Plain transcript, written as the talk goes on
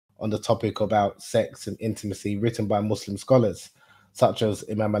on the topic about sex and intimacy, written by Muslim scholars, such as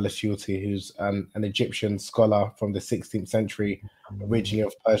Imam al-Suyuti, who's an Egyptian scholar from the 16th century, originally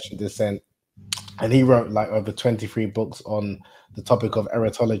of Persian descent. And he wrote like over 23 books on the topic of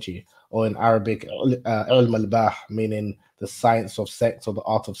erotology, or in Arabic, al-Bahr, meaning the science of sex or the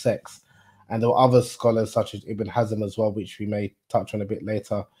art of sex. And there were other scholars such as Ibn Hazm as well, which we may touch on a bit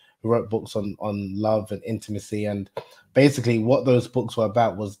later, who wrote books on love and intimacy. And basically what those books were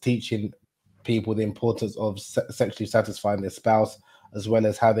about was teaching people the importance of sexually satisfying their spouse, as well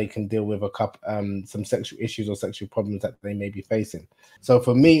as how they can deal with some sexual issues or sexual problems that they may be facing. So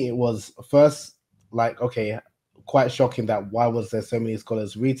for me, it was first like, okay, quite shocking that why was there so many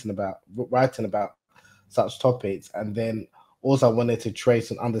scholars writing about such topics. And then also I wanted to trace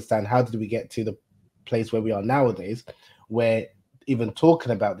and understand how did we get to the place where we are nowadays, where even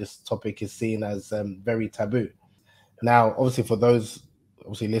talking about this topic is seen as very taboo. Now, obviously, for those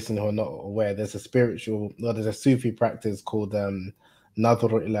listening who are not aware, there's a Sufi practice called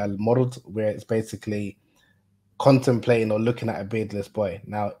𝗟𝗯𝗲𝗲𝗯, where it's basically contemplating or looking at a beardless boy.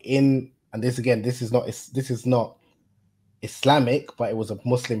 Now, this is not Islamic, but it was a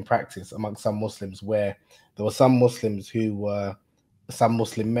Muslim practice amongst some Muslims, where there were some Muslim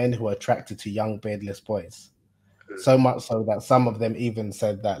men who were attracted to young beardless boys. So much so that some of them even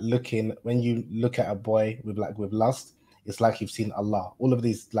said that when you look at a boy with lust, it's like you've seen Allah. All of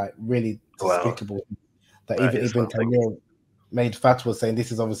these like really despicable that even Ibn Taymiyyah made fatwa saying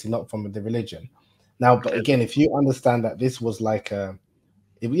this is obviously not from the religion. Now, but again, if you understand that this was like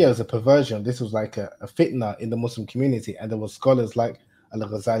it was a perversion, this was like a fitna in the Muslim community, and there were scholars like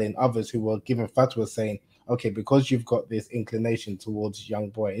al-Ghazali and others who were giving fatwa saying, okay, because you've got this inclination towards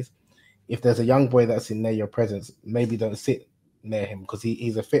young boys, if there's a young boy that's in near your presence, maybe don't sit near him because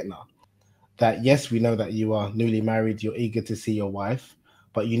he's a fitna. That yes, we know that you are newly married, you're eager to see your wife,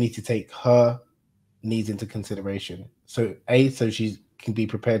 but you need to take her needs into consideration. So she can be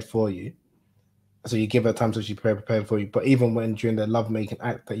prepared for you. So you give her time so she's prepared for you. But even when during the lovemaking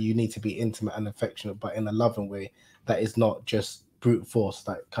act, that you need to be intimate and affectionate, but in a loving way that is not just brute force,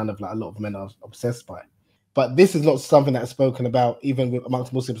 that kind of like a lot of men are obsessed by. But this is not something that's spoken about even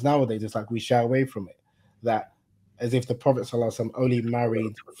amongst Muslims nowadays. It's like we shy away from it. That as if the Prophet ﷺ only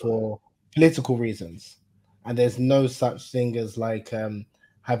married for political reasons. And there's no such thing as like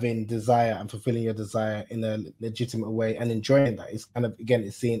having desire and fulfilling your desire in a legitimate way and enjoying that. It's kind of, again,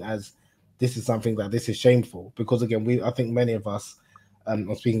 it's seen as this is something that this is shameful. Because again, I think many of us,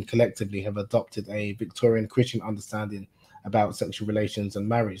 I'm speaking collectively, have adopted a Victorian Christian understanding about sexual relations and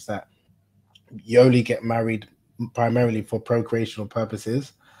marriage, that you only get married primarily for procreational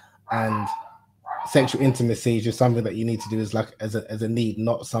purposes, and sexual intimacy is just something that you need to do as a need,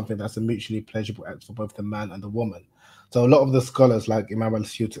 not something that's a mutually pleasurable act for both the man and the woman. So a lot of the scholars like Imam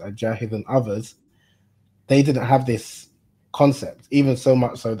al-Suyuti, 𝗟𝗢𝗲𝗲𝗲, and others, they didn't have this concept, even so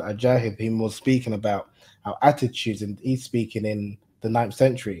much so that 𝗟𝗢𝗲𝗲 was speaking about our attitudes, and he's speaking in the 9th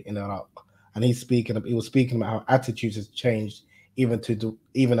century in Iraq, and he was speaking about how attitudes has changed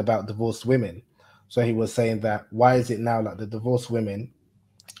even about divorced women. So he was saying that why is it now like the divorced women,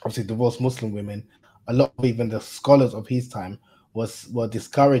 obviously divorced Muslim women, a lot of even the scholars of his time were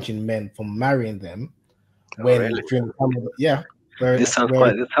discouraging men from marrying them. This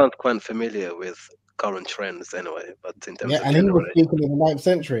sounds quite familiar with current trends anyway. But in terms of and he was speaking in the 9th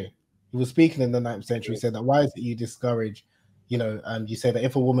century. He was speaking in the 9th century. He said that why is it you discourage, you say that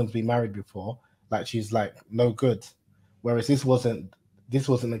if a woman's been married before, like she's like no good, whereas this wasn't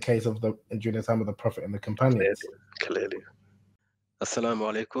the case during the time of the Prophet and the companions. Clearly.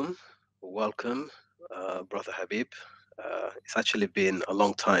 Assalamu alaikum. Welcome, Brother Habeeb. It's actually been a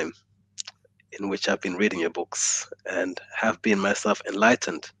long time in which I've been reading your books and have been myself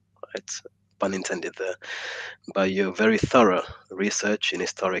enlightened, right, pun intended there, by your very thorough research in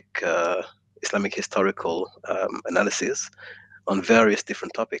Islamic historical analysis on various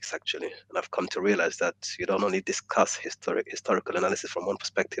different topics, actually. And I've come to realize that you don't only discuss historical analysis from one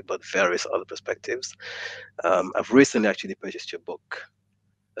perspective, but various other perspectives. I've recently actually purchased your book,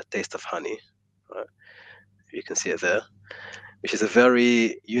 A Taste of Honey. You can see it there, which is a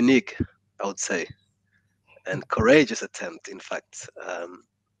very unique, I would say, and courageous attempt, in fact,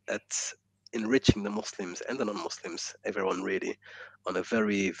 at enriching the Muslims and the non-Muslims, everyone really, on a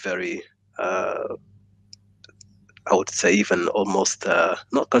very, very, I would say even almost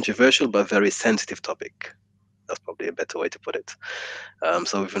not controversial, but very sensitive topic. That's probably a better way to put it.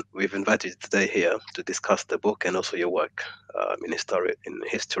 So we've invited you today here to discuss the book and also your work in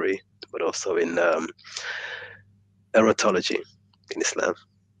history, but also in erotology in Islam.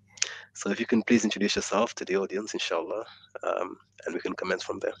 So if you can please introduce yourself to the audience, inshallah, and we can commence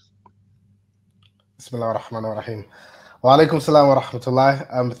from there. Bismillah ar-Rahman ar-Rahim. Wa alaikum salam wa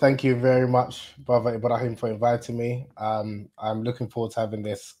rahmatullah. Thank you very much, Brother Ibrahim, for inviting me. I'm looking forward to having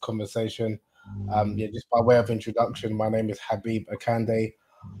this conversation. Just by way of introduction, my name is Habeeb Akande.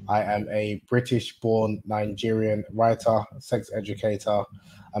 I am a British-born Nigerian writer, sex educator,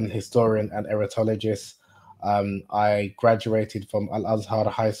 historian, and erotologist. I graduated from Al-Azhar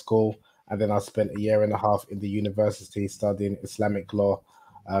High School, and then I spent 1.5 years in the university studying Islamic law,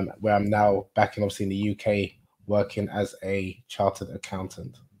 where I'm now back in, obviously, in the UK, working as a chartered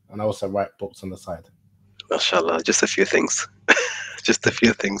accountant. And I also write books on the side. MashaAllah, just a few things. Just a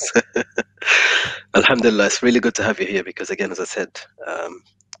few things. Alhamdulillah, it's really good to have you here because, again, as I said,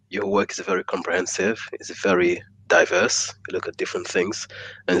 your work is very comprehensive, it's very diverse, you look at different things,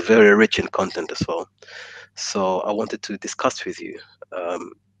 and very rich in content as well. So I wanted to discuss with you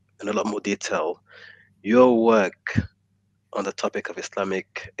in a lot more detail your work on the topic of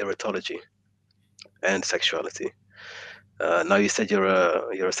Islamic erotology and sexuality. Now, you said you're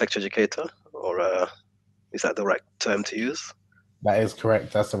a sex educator, or is that the right term to use? That is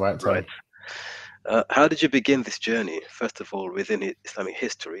correct. That's the right term. Right. How did you begin this journey? First of all, within Islamic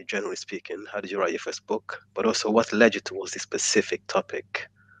history, generally speaking, how did you write your first book? But also, what led you towards this specific topic?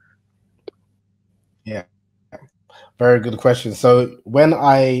 Yeah, very good question. So when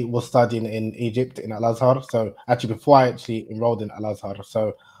I was studying in Egypt in Al-Azhar, so actually before I actually enrolled in Al-Azhar,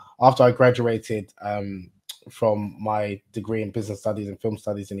 so after I graduated from my degree in business studies and film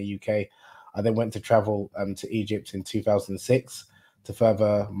studies in the UK, I then went to travel to Egypt in 2006 to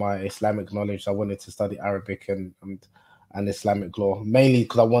further my Islamic knowledge. I wanted to study Arabic and Islamic law, mainly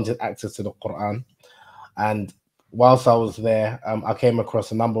because I wanted access to the Quran. And whilst I was there, I came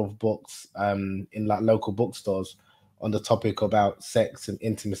across a number of books in like local bookstores on the topic about sex and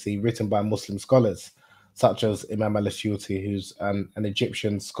intimacy, written by Muslim scholars, such as Imam al-Suyuti, who's an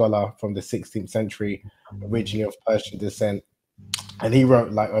Egyptian scholar from the 16th century, originally of Persian descent. And he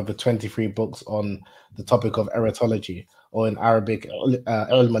wrote like over 23 books on the topic of erotology, or in Arabic,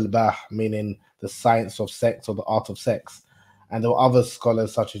 al-Malbah, meaning the science of sex or the art of sex. And there were other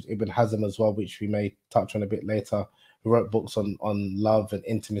scholars such as Ibn Hazm as well, which we may touch on a bit later, who wrote books on love and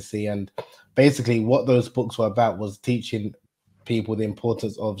intimacy. And basically what those books were about was teaching people the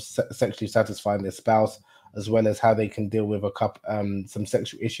importance of sexually satisfying their spouse, as well as how they can deal with some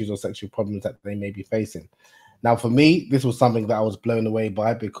sexual issues or sexual problems that they may be facing. Now, for me, this was something that I was blown away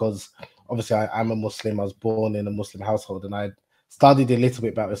by because obviously I'm a Muslim. I was born in a Muslim household, and I studied a little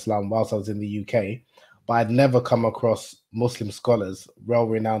bit about Islam whilst I was in the UK, but I'd never come across Muslim scholars,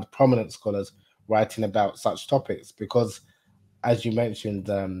 well-renowned, prominent scholars, writing about such topics. Because, as you mentioned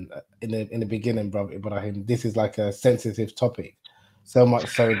in the beginning, Brother Ibrahim, this is like a sensitive topic, so much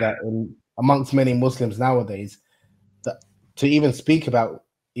so that amongst many Muslims nowadays, that to even speak about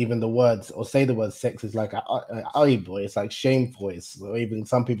even the words or say the word sex is like boy, it's like shameful, or even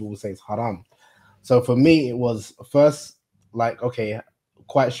some people will say it's haram. So for me, it was first like, okay,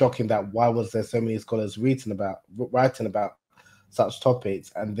 quite shocking that why was there so many scholars writing about such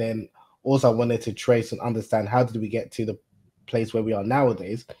topics. And then also I wanted to trace and understand how did we get to the place where we are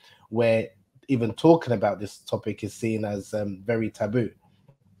nowadays, where even talking about this topic is seen as very taboo.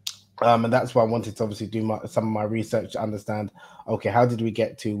 And that's why I wanted to obviously do some of my research to understand, okay, how did we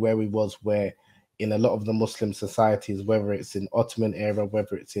get to where we was, where in a lot of the Muslim societies, whether it's in Ottoman era,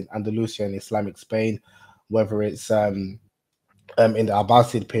 whether it's in Andalusia and Islamic Spain, whether it's in the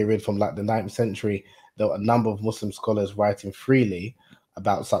Abbasid period from like the 9th century, there were a number of Muslim scholars writing freely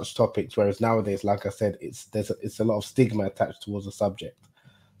about such topics, whereas nowadays, like I said, it's a lot of stigma attached towards the subject.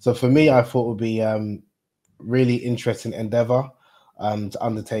 So for me, I thought it would be really interesting endeavor to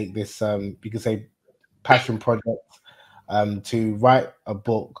undertake this, you could say, passion project, to write a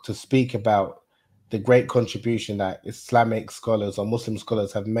book to speak about the great contribution that Islamic scholars or Muslim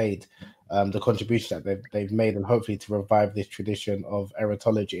scholars have made, the contribution that they've made, and hopefully to revive this tradition of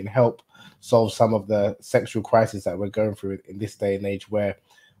erotology and help solve some of the sexual crises that we're going through in this day and age, where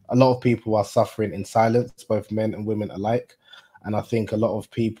a lot of people are suffering in silence, both men and women alike. And I think a lot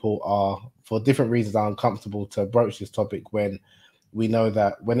of people are, for different reasons, are uncomfortable to broach this topic when we know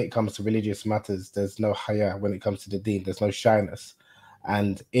that when it comes to religious matters, there's no haya. When it comes to the deen, there's no shyness.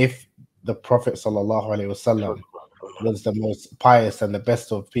 And if the Prophet ﷺ was the most pious and the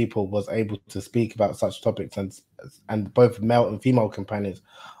best of people, was able to speak about such topics, and both male and female companions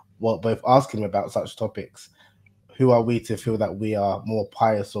were both asking about such topics, who are we to feel that we are more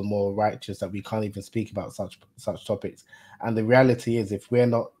pious or more righteous that we can't even speak about such topics? And the reality is, if we're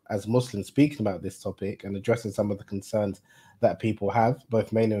not as Muslims speaking about this topic and addressing some of the concerns that people have,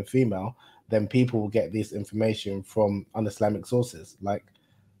 both male and female, then people will get this information from un-Islamic sources like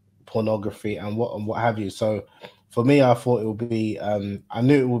pornography and what have you. So for me, I thought it would be I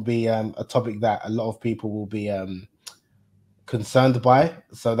knew it would be a topic that a lot of people will be concerned by.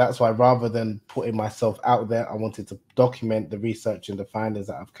 So that's why, rather than putting myself out there, I wanted to document the research and the findings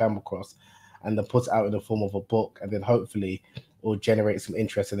that I've come across, and then put it out in the form of a book, and then hopefully it will generate some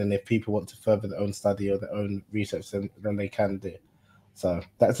interest. And then if people want to further their own study or their own research, then they can do. So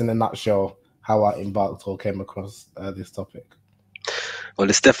that's in a nutshell how I embarked or came across this topic. Well,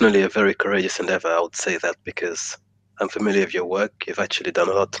 it's definitely a very courageous endeavor, I would say that, because I'm familiar with your work. You've actually done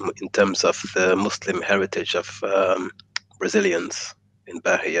a lot in terms of the Muslim heritage of Brazilians in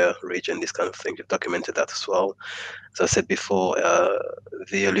Bahia region, this kind of thing. You've documented that as well. As I said before,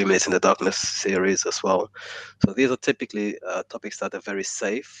 the Illuminating the Darkness series as well. So these are typically topics that are very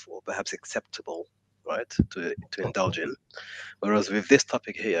safe or perhaps acceptable, right, to indulge in. Whereas with this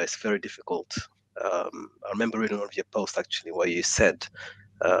topic here, it's very difficult. I remember reading one of your posts actually where you said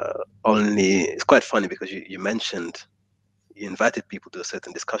only, it's quite funny because you mentioned, you invited people to a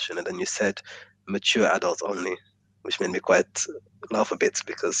certain discussion, and then you said mature adults only, which made me quite laugh a bit,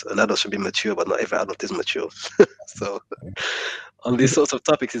 because an adult should be mature, but not every adult is mature. So on these sorts of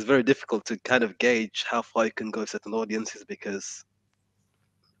topics, it's very difficult to kind of gauge how far you can go with certain audiences, because...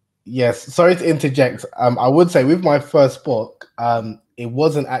 Yes, sorry to interject. I would say with my first book, it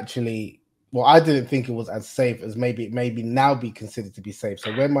wasn't actually, well, I didn't think it was as safe as maybe now be considered to be safe.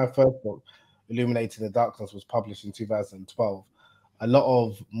 So when my first book, Illuminating the Darkness, was published in 2012, a lot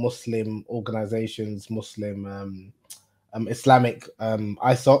of Muslim organizations, Muslim Islamic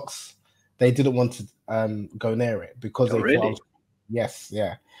ISOCs, they didn't want to go near it because they thought I was, yes,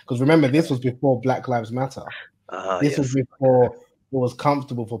 yeah. Because remember, this was before Black Lives Matter. This was before it was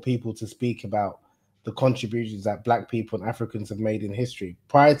comfortable for people to speak about the contributions that Black people and Africans have made in history.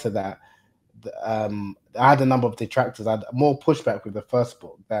 Prior to that, I had a number of detractors. I had more pushback with the first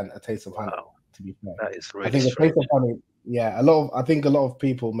book than A Taste of Honey, to be fair. That is really I think A Taste of Honey, yeah, I think a lot of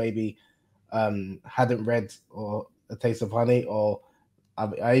people maybe hadn't read or A Taste of Honey, or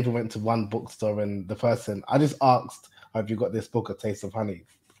I even went to one bookstore and the person, I just asked, have you got this book, A Taste of Honey?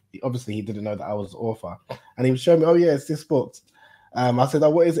 Obviously he didn't know that I was the author, and he was showing me, oh yeah, it's this book. I said, oh,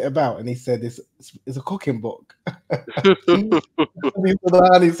 what is it about? And he said, it's a cooking book. So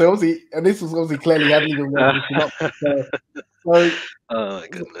obviously, and this was obviously clearly hadn't even read this so, oh my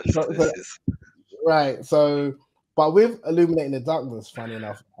goodness. Right. So, but with Illuminating the Darkness, funny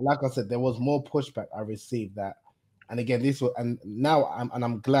enough, like I said, there was more pushback I received that. And again, this was, and now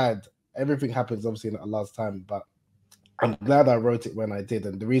I'm glad everything happens obviously in Allah's time, but I'm glad I wrote it when I did.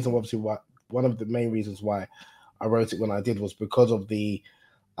 And the reason, obviously, one of the main reasons why I wrote it when I did was because of the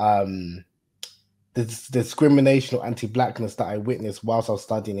discrimination or anti-Blackness that I witnessed whilst I was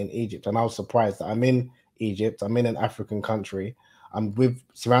studying in Egypt. And I was surprised that I'm in Egypt, I'm in an African country, I'm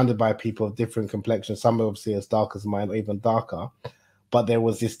surrounded by people of different complexions, some obviously as dark as mine or even darker, but there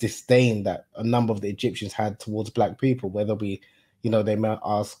was this disdain that a number of the Egyptians had towards Black people, where they'll be, they might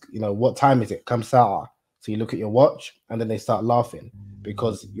ask, what time is it? Come Sa'a. So you look at your watch and then they start laughing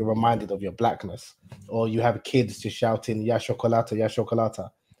because you're reminded of your Blackness. Or you have kids just shouting, Ya Chocolata, Ya Chocolata.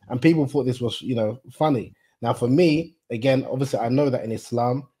 And people thought this was, funny. Now, for me, again, obviously, I know that in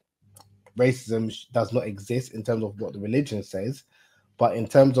Islam, racism does not exist in terms of what the religion says. But in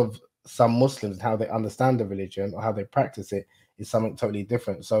terms of some Muslims and how they understand the religion or how they practice it, is something totally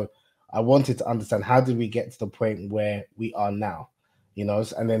different. So I wanted to understand, how did we get to the point where we are now?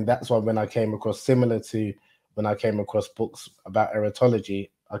 And then that's why when I came across, similar to when I came across books about erotology,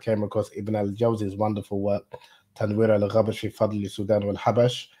 I came across Ibn al-Jawzi's wonderful work, 𝗟𝗢𝗩𝗘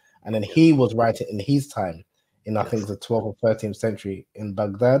wal-Habash. And then he was writing in his time, in I think the 12th or 13th century in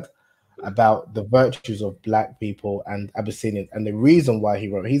Baghdad, about the virtues of Black people and Abyssinians. And the reason why he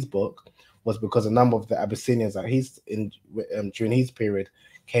wrote his book was because a number of the Abyssinians that during his period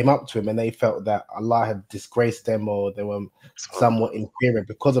came up to him, and they felt that Allah had disgraced them, or they were somewhat inferior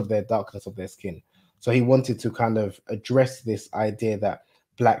because of their darkness of their skin. So he wanted to kind of address this idea that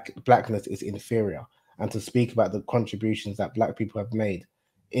Blackness is inferior, and to speak about the contributions that Black people have made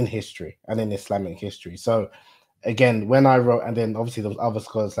in history and in Islamic history. So again, when I wrote, and then obviously there was other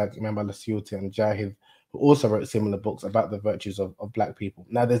scholars like Imam al-Suyuti and 𝗟𝗢𝗩𝗘 who also wrote similar books about the virtues of Black people.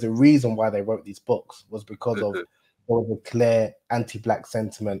 Now, there's a reason why they wrote these books, was because of a clear anti-Black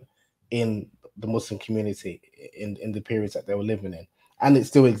sentiment in the Muslim community in the periods that they were living in. And it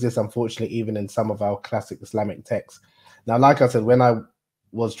still exists, unfortunately, even in some of our classic Islamic texts. Now, like I said, when I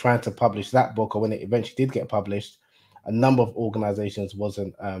was trying to publish that book, or when it eventually did get published, a number of organizations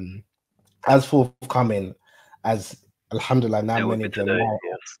wasn't as forthcoming as alhamdulillah, now There would many be of them today, now,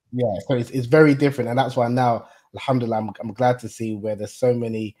 yes. yeah, so it's very different, and that's why now, alhamdulillah, I'm glad to see where there's so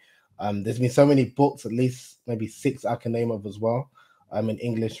many, there's been so many books, at least maybe 6 I can name of as well, in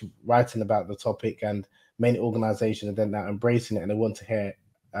English, writing about the topic, and many organizations are then now embracing it, and they want to hear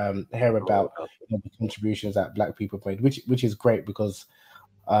about the contributions that Black people have made, which is great, because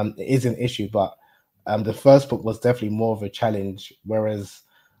it is an issue. But the first book was definitely more of a challenge, whereas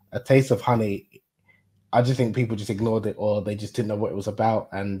A Taste of Honey, I just think people just ignored it, or they just didn't know what it was about.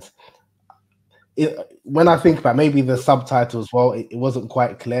 And when I think about maybe the subtitle as well, it wasn't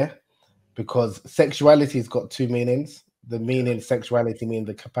quite clear, because sexuality's got 2 meanings. The meaning sexuality means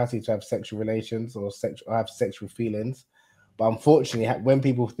the capacity to have sexual relations or have sexual feelings. But unfortunately, when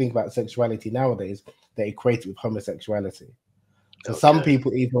people think about sexuality nowadays, they equate it with homosexuality. So some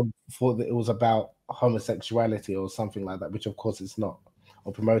people even thought that it was about homosexuality or something like that, which of course it's not,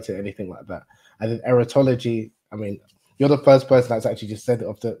 or promote it, anything like that. And then erotology, I mean, you're the first person that's actually just said it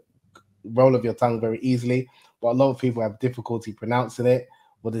off the roll of your tongue very easily, but a lot of people have difficulty pronouncing it.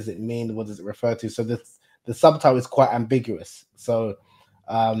 What does it mean? What does it refer to? So the subtitle is quite ambiguous. So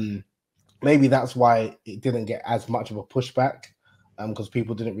maybe that's why it didn't get as much of a pushback, because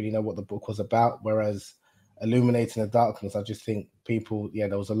people didn't really know what the book was about. Whereas Illuminating the Darkness, I just think people,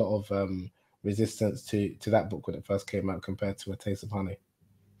 there was a lot of resistance to that book when it first came out compared to A Taste of Honey.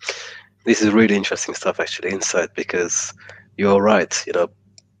 This is really interesting stuff, actually, insight, because you're right. A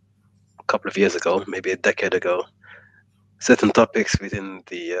couple of years ago, maybe a decade ago, certain topics within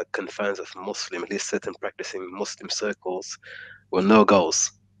the confines of Muslim, at least certain practicing Muslim circles, were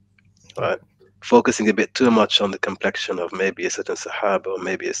no-goes, right? Focusing a bit too much on the complexion of maybe a certain Sahaba or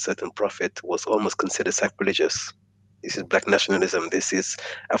maybe a certain prophet was almost considered sacrilegious. This is Black nationalism, this is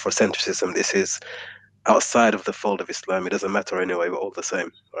Afrocentrism, this is outside of the fold of Islam. It doesn't matter anyway, we're all the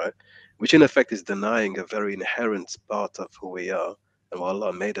same, right? Which in effect is denying a very inherent part of who we are and what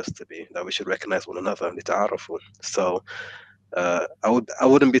Allah made us to be, that we should recognize one another, 𝗟𝗢𝗙. So I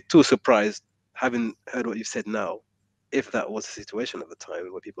wouldn't be too surprised, having heard what you said now, if that was the situation at the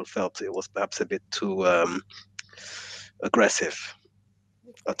time, where people felt it was perhaps a bit too aggressive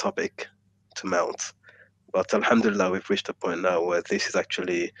a topic to mount. But alhamdulillah, we've reached a point now where this is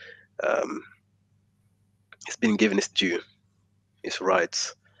actually it's been given its due, its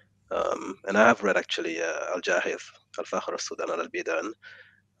rights. And I have read actually 𝗟𝗢𝗙𝗲𝗙 al-Bidan,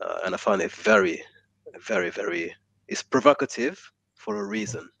 and I find it very, very, very, it's provocative for a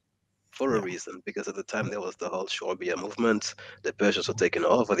reason. Because at the time there was the whole 𝗟𝗢𝗙 movement, the Persians were taking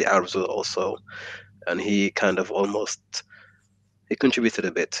over, the Arabs were also, and he kind of he contributed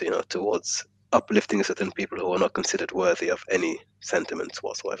a bit, towards uplifting certain people who are not considered worthy of any sentiment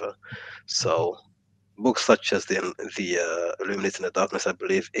whatsoever. So books such as the Illuminating the Darkness, I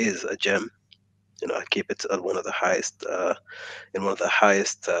believe, is a gem. I keep it at one of the highest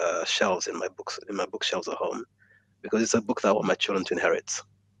shelves in my bookshelves at home, because it's a book that I want my children to inherit.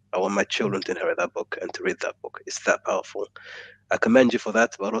 I want my children to inherit that book and to read that book. It's that powerful. I commend you for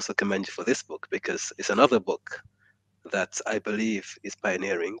that, but I also commend you for this book, because it's another book that I believe is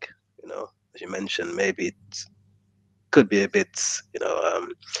pioneering. As you mentioned, maybe it could be a bit,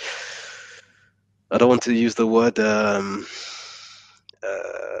 I don't want to use the word, I'm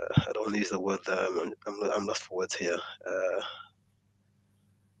lost for words here.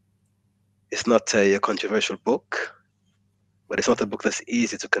 It's not a controversial book, but it's not a book that's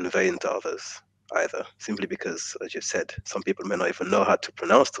easy to convey into others either, simply because, as you said, some people may not even know how to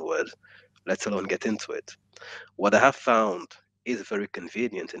pronounce the word, let alone get into it. What I have found is very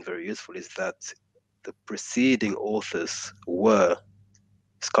convenient and very useful is that the preceding authors were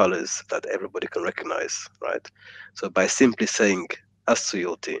scholars that everybody can recognize, right? So by simply saying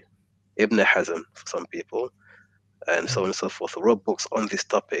al-Suyuti, Ibn Hazm for some people, and so on and so forth, wrote books on this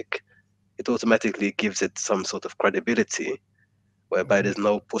topic, it automatically gives it some sort of credibility, whereby there's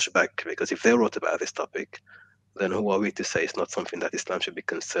no pushback, because if they wrote about this topic, then who are we to say it's not something that Islam should be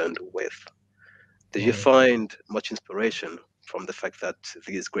concerned with? Did you find much inspiration from the fact that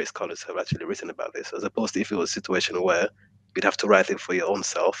these great scholars have actually written about this, as opposed to if it was a situation where you'd have to write it for your own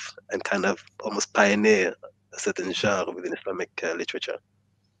self and kind of almost pioneer a certain genre within Islamic literature?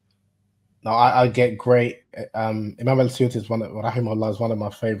 No, I get great. Imam al-Suyuti is rahimahullah, is one of my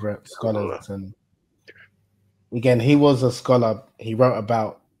favorite scholars, and again, he was a scholar. He wrote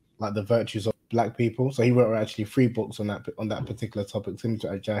about like the virtues of Black people. So he wrote actually 3 books on that particular topic, similar to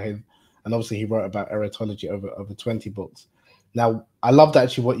al-Jdahid, and obviously he wrote about erotology over 20 books. Now, I loved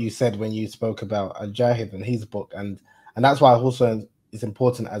actually what you said when you spoke about al-Jdahid and his book, and that's why also it's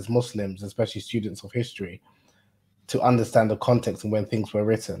important as Muslims, especially students of history, to understand the context and when things were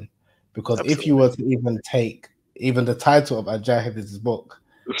written. Because if you were to even take even the title of al-Jdhih's book,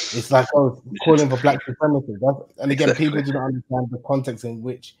 it's like, oh, calling for black supremacy. And again, Exactly. people do not understand the context in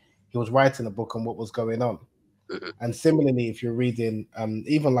which he was writing the book and what was going on. Mm-hmm. And similarly, if you're reading,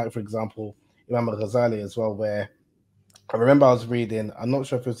 even like, for example, Imam al-Ghazali as well, where I remember I was reading, I'm not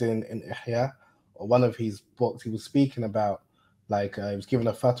sure if it was in Ihya or one of his books, he was speaking about, like, he was given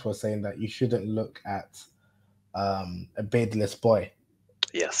a fatwa saying that you shouldn't look at a beardless boy.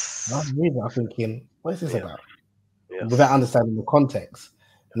 Yes. And I was reading, I'm thinking, what is this about? Yes. Without understanding the context.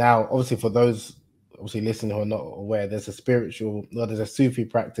 Now, obviously, for those obviously listening who are not aware, there's a Sufi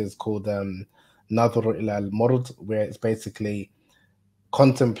practice called 𝗟𝗯𝗲𝗲𝗲𝗯, where it's basically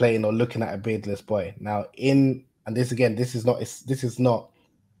contemplating or looking at a beardless boy. Now, and this again, this is not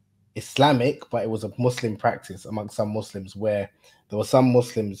Islamic, but it was a Muslim practice among some Muslims, where there were some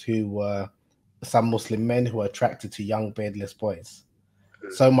Muslim men who were attracted to young beardless boys.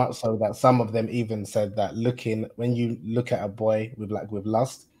 So much so that some of them even said that when you look at a boy with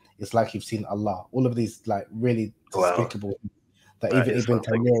lust, it's like you've seen Allah. All of these like really despicable that even Ibn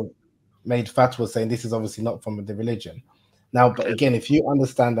Taymiyyah made fatwa saying this is obviously not from the religion. Now, but again, if you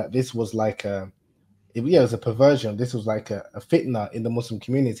understand that this was like it was a perversion, this was like a fitna in the Muslim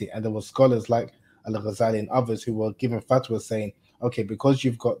community, and there were scholars like al-Ghazali and others who were giving fatwas saying, okay, because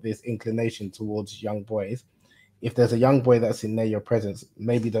you've got this inclination towards young boys, if there's a young boy that's in near your presence,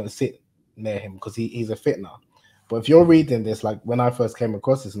 maybe don't sit near him because he's a fitna. But if you're reading this, like when I first came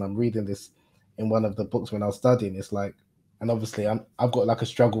across this, and I'm reading this in one of the books when I was studying, it's like, and obviously I've got like a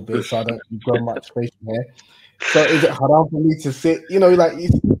struggle beard, so I don't grow much facial hair. So is it haram for me to sit? You know, like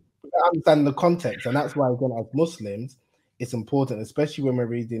you understand the context, and that's why again, as Muslims, it's important, especially when we're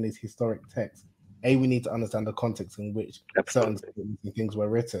reading these historic texts. We need to understand the context in which certain things were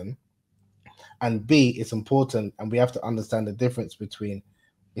written. And B, it's important, and we have to understand the difference between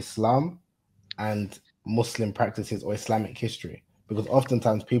Islam and Muslim practices or Islamic history, because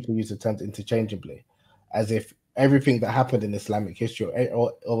oftentimes people use the terms interchangeably, as if everything that happened in Islamic history,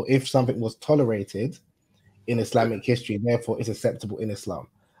 or if something was tolerated in Islamic history, therefore it's acceptable in Islam.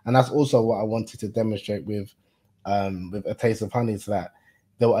 And that's also what I wanted to demonstrate with A Taste of Honey, is that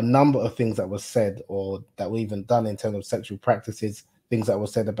there were a number of things that were said or that were even done in terms of sexual practices, things that were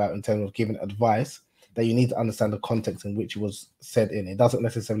said about in terms of giving advice, that you need to understand the context in which it was said in. It doesn't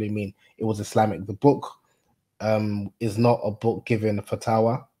necessarily mean it was Islamic. The book is not a book giving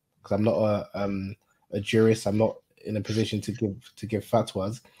fatwa, because I'm not a jurist. I'm not in a position to give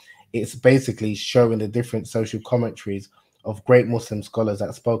fatwas. It's basically showing the different social commentaries of great Muslim scholars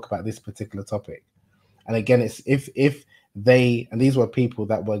that spoke about this particular topic. And again, it's if and these were people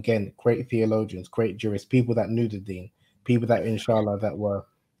that were, again, great theologians, great jurists, people that knew the deen, people that, inshallah, that were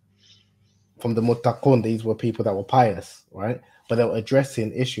from the muttaqun. These were people that were pious, right? But they were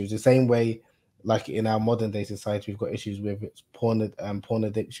addressing issues the same way, like in our modern day society, we've got issues with it's porn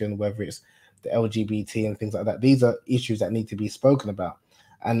addiction, whether it's the LGBT and things like that. These are issues that need to be spoken about.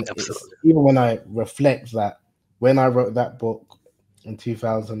 And it's, even when I reflect that, when I wrote that book in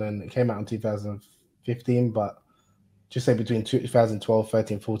 2000, and it came out in 2015, but just say between 2012,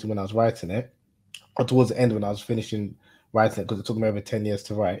 13, 14, when I was writing it, or towards the end when I was finishing writing it, because it took me over 10 years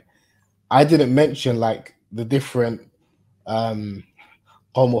to write, I didn't mention like the different huruf.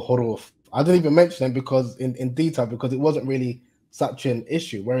 I didn't even mention them because in detail, because it wasn't really such an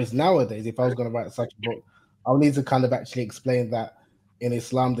issue. Whereas nowadays, if I was going to write such a book, I'll need to kind of actually explain that in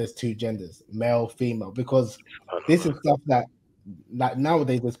Islam there's two genders, male, female, because this is stuff that, like,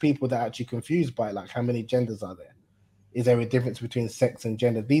 nowadays there's people that are actually confused by, like, how many genders are there? Is there a difference between sex and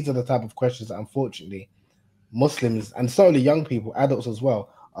gender? These are the type of questions that, unfortunately, Muslims, and certainly young people, adults as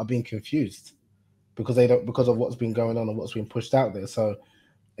well, are being confused because of what's been going on and what's been pushed out there. So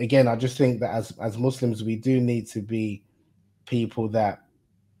again, I just think that as Muslims, we do need to be people that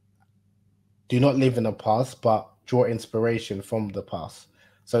do not live in the past, but draw inspiration from the past.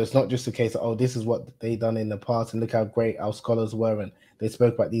 So it's not just a case of, oh, this is what they done in the past, and look how great our scholars were, and they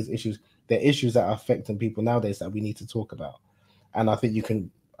spoke about these issues. They're issues that are affecting people nowadays that we need to talk about. And I think you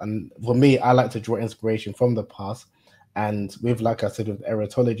can, and for me, I like to draw inspiration from the past. And with, like I said, with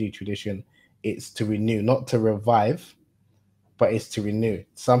erotology tradition, it's to renew, not to revive, but it's to renew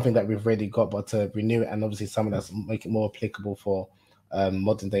something that we've already got, but to renew it, and obviously something that's make it more applicable for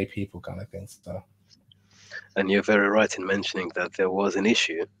modern day people, kind of thing. So, and you're very right in mentioning that there was an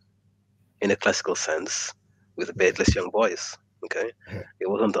issue in a classical sense with beardless young boys. Okay, it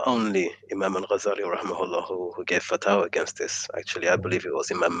wasn't the only Imam al-Ghazali rahimahullah who gave fatwa against this. Actually, I believe it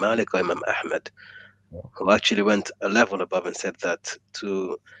was Imam Malik or Imam Ahmed who actually went a level above and said that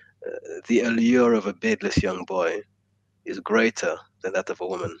the allure of a beardless young boy is greater than that of a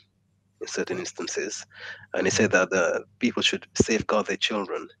woman. in certain instances. And he said that the people should safeguard their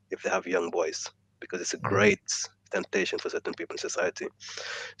children if they have young boys, because it's a great temptation for certain people in society.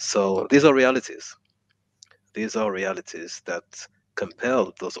 So these are realities. These are realities that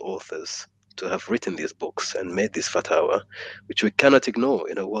compelled those authors to have written these books and made this fatwa, which we cannot ignore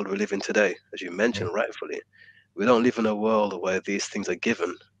in a world we live in today. As you mentioned rightfully, we don't live in a world where these things are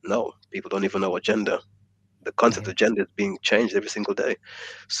given. No, people don't even know what gender. The concept of gender is being changed every single day.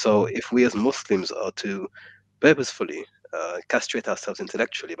 So if we as Muslims are to purposefully castrate ourselves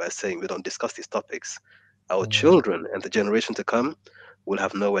intellectually by saying we don't discuss these topics, our children and the generation to come will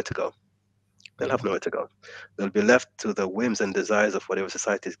have nowhere to go. They'll have nowhere to go. They'll be left to the whims and desires of whatever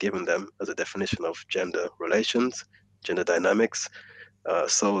society has given them as a definition of gender relations, gender dynamics.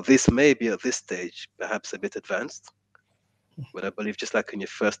 So this may be at this stage perhaps a bit advanced, but I believe just like in your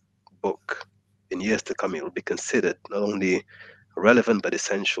first book, in years to come, it will be considered not only relevant but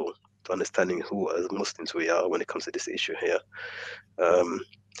essential to understanding who as Muslims we are when it comes to this issue here.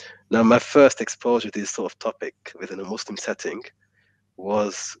 Now, my first exposure to this sort of topic within a Muslim setting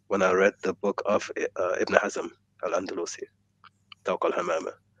was when I read the book of Ibn Hazm, al-Andalusi,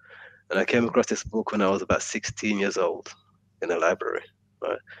 𝗟𝗢𝗩𝗲𝗲𝗯. And I came across this book when I was about 16 years old in a library.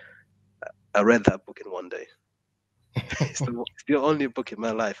 Right? I read that book in one day. It's the only book in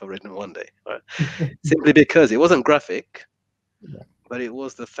my life I read in one day. Right? Simply because it wasn't graphic, but it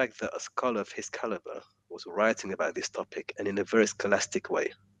was the fact that a scholar of his caliber was writing about this topic, and in a very scholastic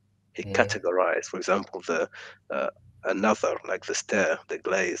way. He categorized, for example, the another, like the stare, the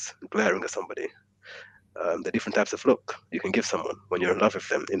glaze, glaring at somebody, the different types of look you can give someone when you're in love with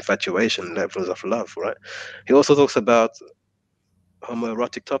them, infatuation, levels of love, right? He also talks about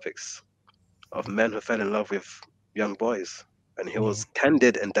homoerotic topics of men who fell in love with young boys, and he was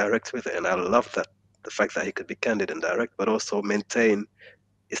candid and direct with it, and I love that, the fact that he could be candid and direct, but also maintain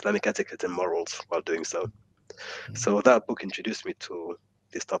Islamic etiquette and morals while doing so. So that book introduced me to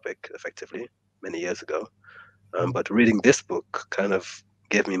this topic effectively many years ago. But reading this book kind of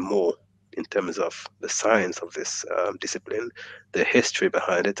gave me more in terms of the science of this discipline, the history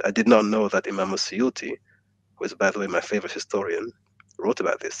behind it. I did not know that Imam al-Suyuti, who is, by the way, my favorite historian, wrote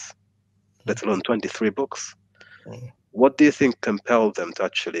about this, let alone 23 books. What do you think compelled them to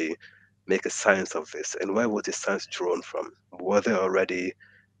actually make a science of this? And where was this science drawn from? Were there already,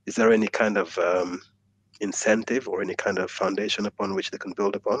 is there any kind of incentive or any kind of foundation upon which they can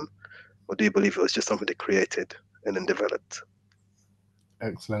build upon? Or do you believe it was just something they created and then developed?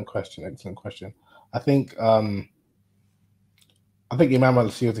 Excellent question. Excellent question. I think Imam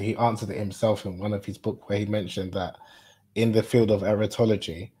al-Suyuti, he answered it himself in one of his books where he mentioned that in the field of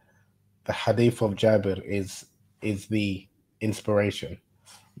erotology, the hadith of Jabir is the inspiration.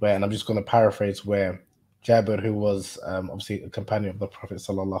 Where, and I'm just going to paraphrase, where Jabir, who was obviously a companion of the Prophet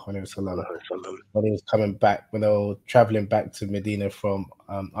sallallahu alaihi wasallam, when he was coming back, when they were traveling back to Medina from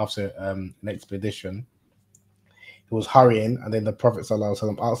after an expedition, he was hurrying, and then the Prophet sallallahu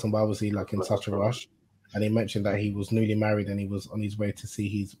alaihi wasallam asked him why was he like in such a rush, and he mentioned that he was newly married and he was on his way to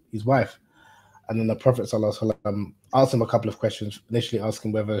see his wife. And then the Prophet ﷺ asked him a couple of questions, initially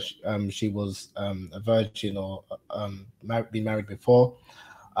asking whether she was a virgin or been married before.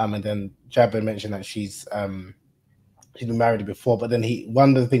 And then Jabir mentioned that she's been married before. But then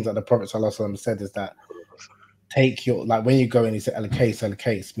one of the things that the Prophet ﷺ said is that take your, like when you go in, he said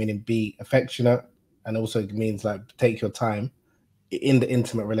al-case, meaning be affectionate, and also it means like take your time in the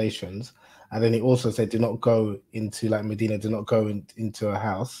intimate relations. And then he also said, do not go into like Medina, do not go into your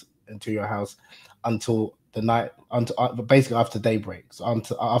house until the night, basically after daybreak. So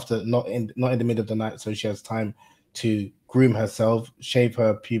after not in the middle of the night, so she has time to groom herself, shave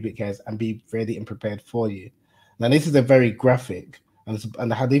her pubic hairs, and be ready and prepared for you. Now this is a very graphic, and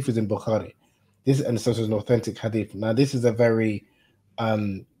the hadith is in Bukhari. And so it's an authentic hadith. Now this is a very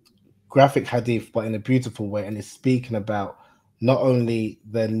graphic hadith, but in a beautiful way, and it's speaking about not only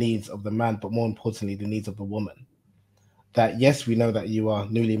the needs of the man, but more importantly, the needs of the woman. That yes, we know that you are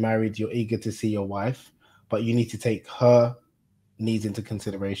newly married, you're eager to see your wife, but you need to take her needs into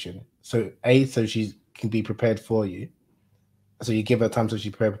consideration. So so she can be prepared for you. So you give her time so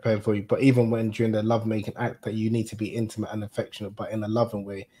she's prepared for you. But even when during the lovemaking act, that you need to be intimate and affectionate, but in a loving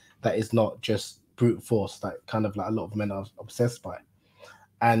way that is not just brute force, that kind of like a lot of men are obsessed by.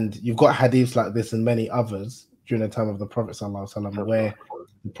 And you've got hadiths like this and many others during the time of the Prophet ﷺ, where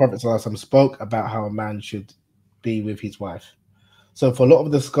the Prophet ﷺ spoke about how a man should be with his wife. So for a lot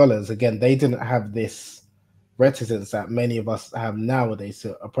of the scholars, again, they didn't have this reticence that many of us have nowadays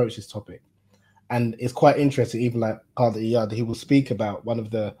to approach this topic. And it's quite interesting, even like 𝗟𝗢𝗙𝗲𝗲𝗲, he will speak about one of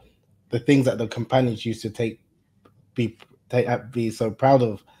the things that the companions used to be so proud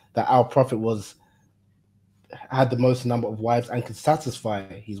of, that our prophet had the most number of wives and could satisfy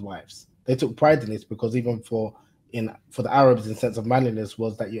his wives. They took pride in this because even for the Arabs, in sense of manliness,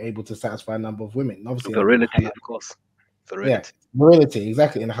 was that you're able to satisfy a number of women. Obviously, Virility, of course. Virility. Yeah, virility,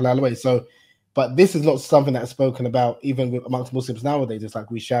 exactly, in a halal way. So, but this is not something that's spoken about even amongst Muslims nowadays. It's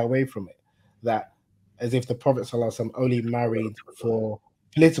like we shy away from it. That as if the Prophet ﷺ only married for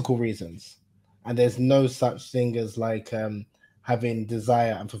political reasons, and there's no such thing as like having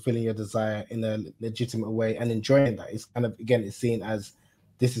desire and fulfilling your desire in a legitimate way and enjoying that. It's kind of, again, it's seen as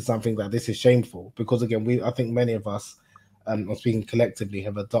this is something that this is shameful because, again, I think many of us, I'm speaking collectively,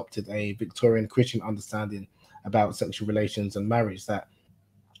 have adopted a Victorian Christian understanding about sexual relations and marriage, that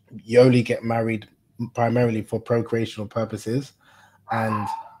you only get married primarily for procreational purposes, and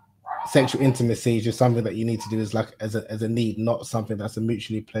sexual intimacy is just something that you need to do as a need, not something that's a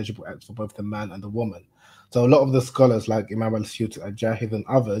mutually pleasurable act for both the man and the woman. So a lot of the scholars like Imam al-Suyuti, al-Jdahith, and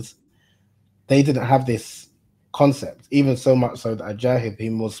others, they didn't have this concept, even so much so that al-Jdahith, he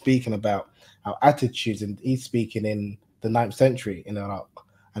was speaking about our attitudes, and he's speaking in the 9th century in Iraq,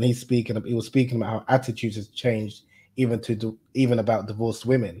 and he was speaking about how attitudes has changed even about divorced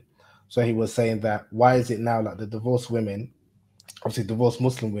women. So he was saying that why is it now like the divorced women, obviously divorced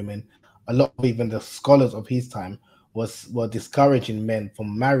Muslim women, a lot of even the scholars of his time were discouraging men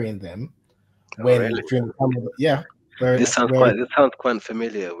from marrying them Really? This sounds quite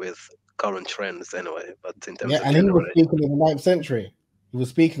familiar with current trends anyway, but in terms of and he was speaking in the 9th century. He was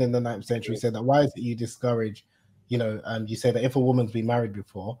speaking in the 9th century. He said that why is it you discourage, you say that if a woman's been married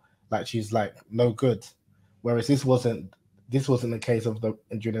before, like she's like no good, whereas this wasn't the case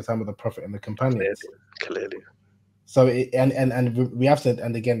during the time of the Prophet and the companions. Clearly. So we have to,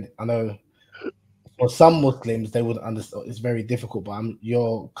 and again, I know for some Muslims they would understand. It's very difficult, but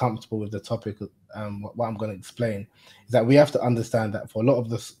you're comfortable with the topic. What I'm going to explain is that we have to understand that for a lot of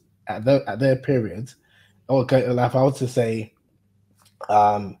this at their period, okay, like if I was to say,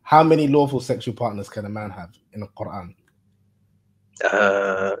 how many lawful sexual partners can a man have in the Quran?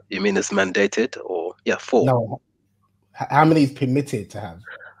 You mean it's mandated, or 4? No, how many is permitted to have?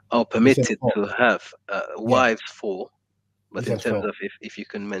 Oh, permitted to have wives 4, but in terms 4. of if you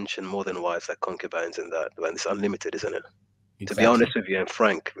can mention more than wives, like concubines and that, when it's unlimited, isn't it? Exactly. To be honest with you and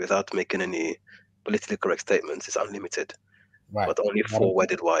frank, without making any politically correct statements, it's unlimited. Right. But only 4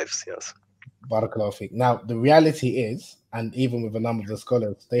 wedded wives, yes. Barakallahu fiqh. Now, the reality is, and even with a number of the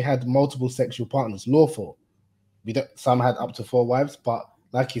scholars, they had multiple sexual partners, lawful. Some had up to 4 wives, but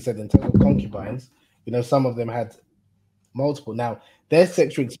like you said, in terms of concubines, some of them had multiple. Now, their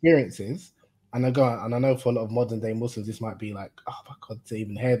sexual experiences, and I know for a lot of modern day Muslims, this might be like, oh my God, to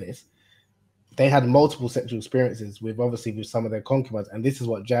even hear this. They had multiple sexual experiences with some of their concubines, and this is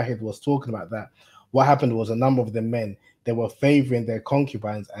what Jdahith was talking about. That what happened was a number of the men, they were favoring their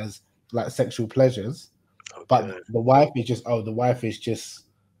concubines as like sexual pleasures, but the wife is just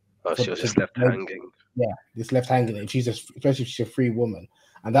she was just left hanging. Yeah, it's left hanging, and especially if she's a free woman.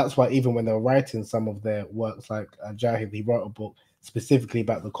 And that's why even when they were writing some of their works, like Jdahith, he wrote a book specifically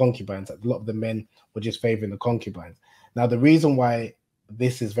about the concubines. That a lot of the men were just favoring the concubines. Now, the reason why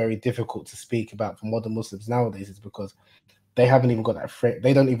this is very difficult to speak about for modern Muslims nowadays is because they haven't even got that.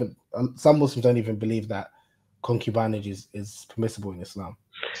 They don't even. Some Muslims don't even believe that concubinage is permissible in Islam.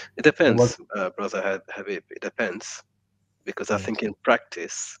 It depends, brother Habeeb. It depends, because I think in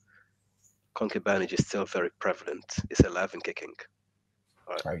practice, concubinage is still very prevalent. It's alive and kicking.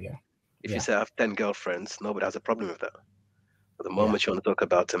 Right? Oh yeah. If you say I have 10 girlfriends, nobody has a problem with that. But the moment you want to talk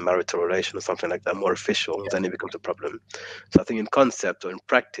about a marital relation or something like that, more official, then it becomes a problem. So I think in concept or in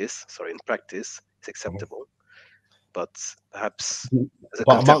practice, it's acceptable. But perhaps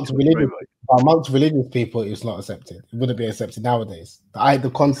amongst religious people, it's not accepted. It wouldn't be accepted nowadays.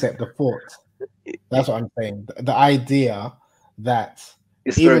 The concept, the thought. That's what I'm saying. The idea that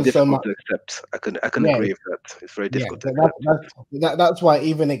it's very difficult to accept. I can agree with that. It's very difficult to accept. That's why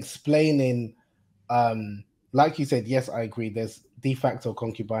even explaining, like you said, yes, I agree. There's de facto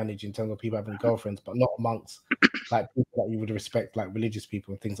concubinage in terms of people having girlfriends, but not amongst like people that you would respect, like religious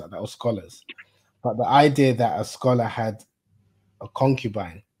people and things like that, or scholars. But the idea that a scholar had a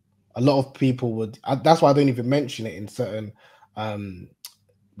concubine, a lot of people would. That's why I don't even mention it in certain when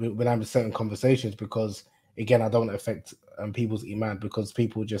I'm in certain conversations, because again, I don't want to affect people's iman, because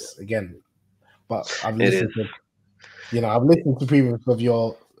people just But I've listened to previous of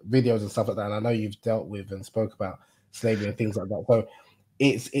your videos and stuff like that, and I know you've dealt with and spoke about slavery and things like that. So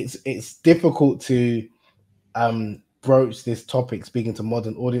it's difficult to broach this topic speaking to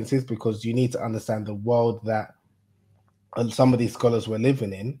modern audiences, because you need to understand the world that some of these scholars were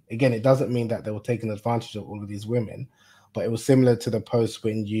living in. Again, it doesn't mean that they were taking advantage of all of these women, but it was similar to the post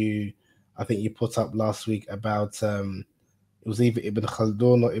when I think you put up last week about it was either Ibn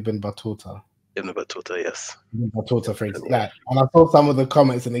Khaldun or Ibn Battuta. Ibn Battuta, yes. Ibn Battuta, for instance. Like, and I saw some of the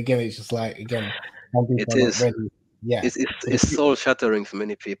comments, and again, it's just like, again, some people It are is. not ready. Yeah, It's soul shattering for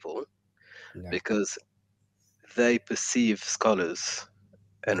many people, because they perceive scholars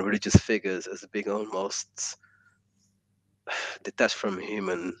and religious figures as being almost detached from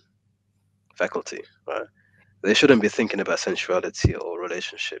human faculty, right? They shouldn't be thinking about sensuality or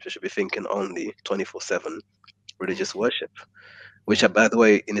relationships. They should be thinking only 24/7 religious worship, which, by the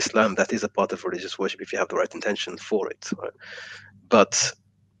way, in Islam, that is a part of religious worship if you have the right intention for it, right? But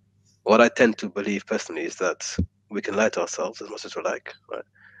what I tend to believe personally is that we can lie to ourselves as much as we like, right?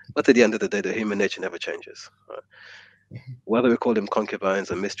 But at the end of the day, the human nature never changes, right? Whether we call them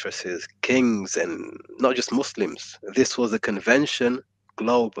concubines or mistresses, kings, and not just Muslims, this was a convention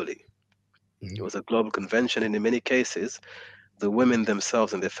globally. It was a global convention, and in many cases, the women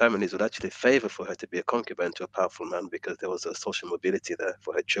themselves and their families would actually favor for her to be a concubine to a powerful man, because there was a social mobility there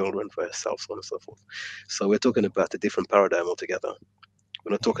for her children, for herself, so on and so forth. So we're talking about a different paradigm altogether.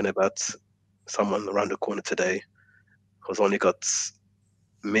 We're not talking about someone around the corner today who's only got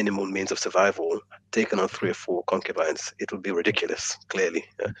minimal means of survival, taken on 3 or 4 concubines. It would be ridiculous, clearly.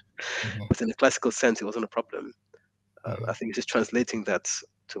 But in the classical sense, it wasn't a problem. I think it's just translating that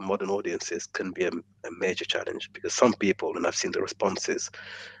to modern audiences can be a major challenge, because some people, and I've seen the responses,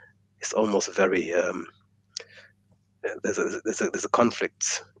 it's almost very there's a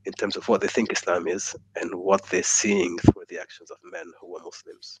conflict in terms of what they think Islam is and what they're seeing through the actions of men who are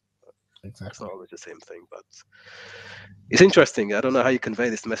Muslims. Exactly. It's not always the same thing, but it's interesting. I don't know how you convey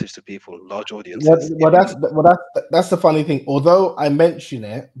this message to people, large audiences. Well, that's the funny thing. Although I mention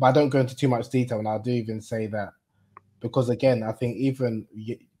it, but I don't go into too much detail, and I do even say that because, again, I think even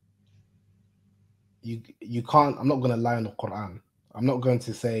you can't. I'm not going to lie on the Quran. I'm not going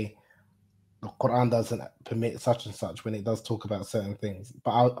to say the Quran doesn't permit such and such when it does talk about certain things.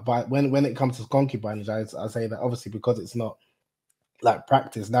 But when it comes to concubinage, I say that obviously because it's not like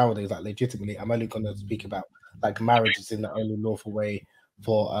practice nowadays, like legitimately, I'm only going to speak about like marriage is in the only lawful way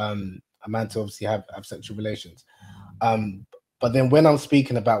for a man to obviously have sexual relations. But then when I'm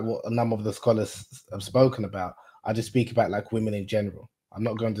speaking about what a number of the scholars have spoken about, I just speak about like women in general. I'm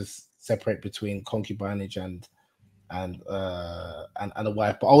not going to separate between concubinage and a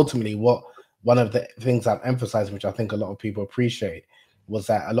wife. But ultimately, one of the things I'm emphasizing, which I think a lot of people appreciate, was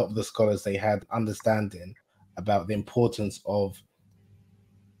that a lot of the scholars, they had understanding about the importance of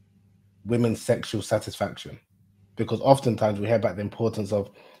women's sexual satisfaction, because oftentimes we hear about the importance of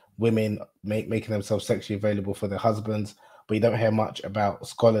women making themselves sexually available for their husbands, but you don't hear much about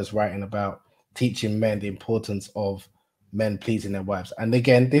scholars writing about teaching men the importance of men pleasing their wives. And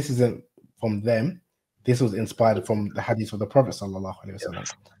again, this isn't from them. This was inspired from the hadith of the Prophet sallallahu alaihi wasallam.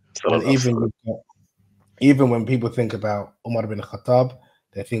 And even when people think about Umar bin Khattab,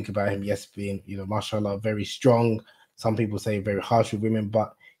 they think about him, yes, being, mashallah, very strong. Some people say very harsh with women,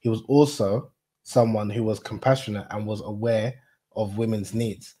 but he was also someone who was compassionate and was aware of women's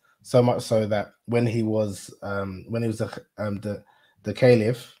needs. So much so that when he was the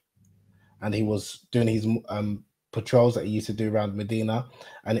caliph, and he was doing his patrols that he used to do around Medina,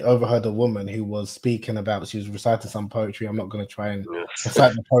 and he overheard a woman who was speaking about, she was reciting some poetry. I'm not going to try and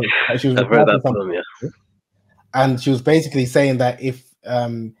recite the poetry, but she was reciting some poetry, and she was basically saying that if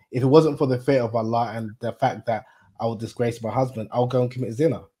it wasn't for the fear of Allah and the fact that I would disgrace my husband, I'll go and commit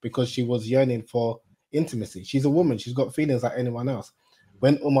zina, because she was yearning for intimacy. She's a woman. She's got feelings like anyone else.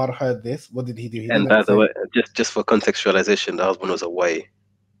 When Umar heard this, what did he do? And by the way, just for contextualization, the husband was away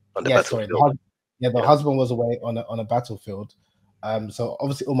on the battlefield. The husband was away on a battlefield. So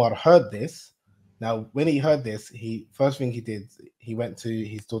obviously Umar heard this. Now, when he heard this, first thing he did, he went to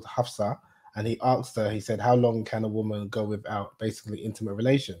his daughter Hafsa, and he asked her, he said, how long can a woman go without basically intimate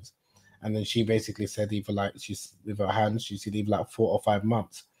relations? And then she basically said either like, she's with her hands, she said either like 4 or 5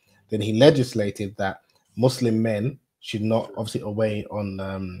 months. Then he legislated that Muslim men should not, obviously away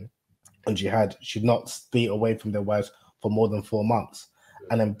on jihad, should not be away from their wives for more than 4 months.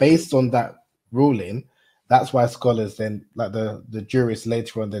 And then based on that ruling, that's why scholars then, like the jurists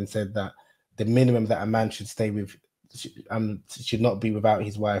later on then said that the minimum that a man should stay with, should not be without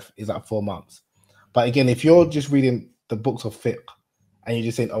his wife, is at 4 months. But again, if you're just reading the books of fiqh and you're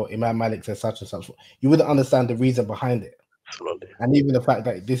just saying, oh, Imam Malik says such and such, you wouldn't understand the reason behind it. Absolutely. And even the fact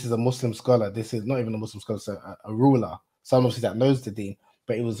that this is a Muslim scholar, this is not even a Muslim scholar, so a ruler, someone that knows the deen,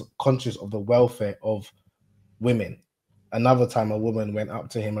 but he was conscious of the welfare of women. Another time a woman went up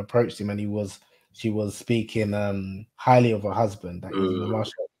to him, approached him, and she was speaking highly of her husband, that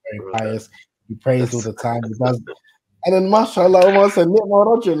he's very pious, he prays all the time, he does. And then mashallah, almost a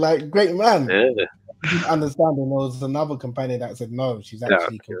Roger, like great man. Yeah, He didn't understand. And there was another companion that said no, she's yeah,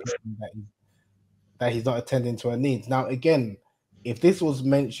 actually complaining that he's not attending to her needs. Now, again, if this was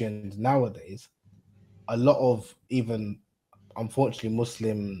mentioned nowadays, a lot of even unfortunately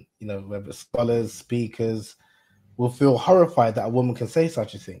Muslim, whether scholars, speakers, will feel horrified that a woman can say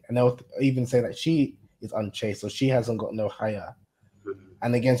such a thing, and they'll even say that she is unchaste or she hasn't got no haya.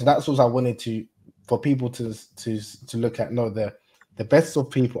 And again, so that's what I wanted for people to look at. No, the best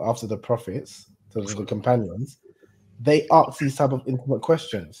of people after the prophets, so the companions, they asked these type of intimate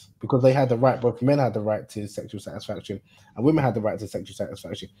questions because they had the right. Both men had the right to sexual satisfaction, and women had the right to sexual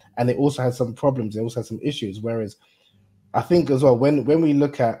satisfaction. And they also had some problems. They also had some issues. Whereas I think as well, when we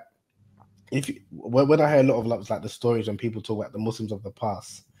look at when I hear a lot of like the stories when people talk about the Muslims of the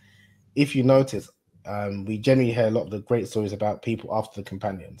past, if you notice, we generally hear a lot of the great stories about people after the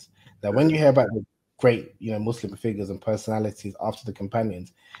companions. Now, when you hear about the great, Muslim figures and personalities after the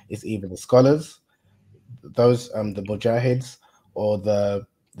companions, it's either the scholars, those the mujahids, or the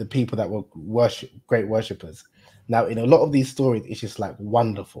people that were great worshippers. Now, in a lot of these stories, it's just like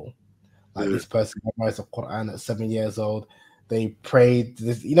wonderful. Like this person memorized the Quran at 7 years old. They prayed.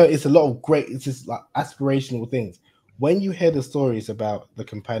 This, it's a lot of great. It's just like aspirational things. When you hear the stories about the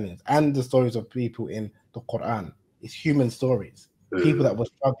companions and the stories of people in the Quran, it's human stories. People that were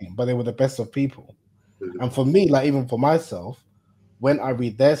struggling, but they were the best of people. And for me, like even for myself, when I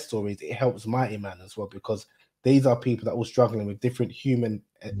read their stories, it helps my iman as well because these are people that were struggling with different human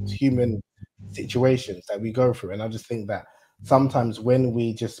situations that we go through. And I just think that sometimes when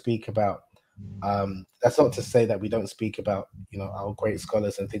we just speak about that's not to say that we don't speak about our great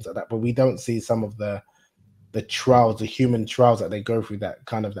scholars and things like that, but we don't see some of the trials, the human trials that they go through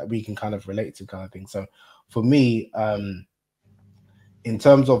that we can kind of relate to kind of thing. So for me, in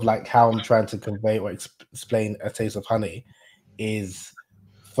terms of like how I'm trying to convey or explain A Taste of Honey is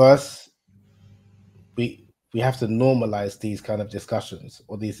first we have to normalize these kind of discussions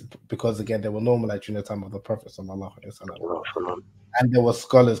or these because again they were normalized during the time of the Prophet sallallahu alaihi wasallam. And there were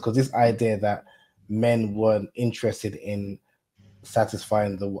scholars because this idea that men weren't interested in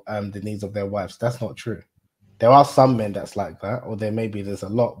satisfying the needs of their wives, that's not true. There are some men that's like that, or there's a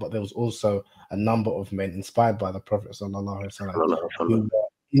lot, but there was also a number of men inspired by the Prophet sallallahu alaihi wasallam who were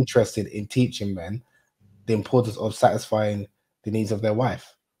interested in teaching men the importance of satisfying the needs of their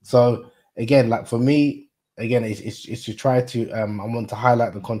wife. So again, like for me, again, it's to try to I want to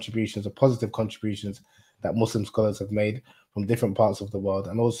highlight the contributions, the positive contributions that Muslim scholars have made from different parts of the world,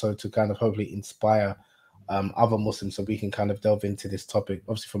 and also to kind of hopefully inspire other Muslims so we can kind of delve into this topic,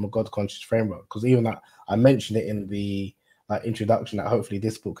 obviously from a God conscious framework. Because even that I mentioned it in the introduction that hopefully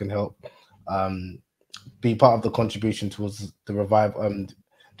this book can help be part of the contribution towards the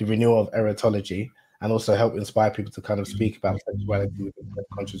the renewal of erotology, and also help inspire people to kind of speak about sexuality within the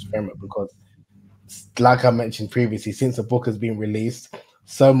conscious framework. Because, like I mentioned previously, since the book has been released,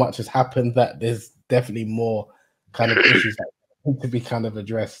 so much has happened that there's definitely more kind of issues that need to be kind of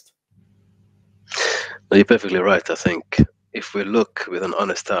addressed. No, you're perfectly right. I think if we look with an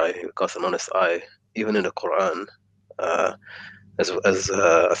honest eye, because an honest eye, even in the Quran, as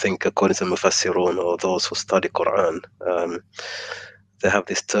I think according to Mufassirun or those who study Quran, they have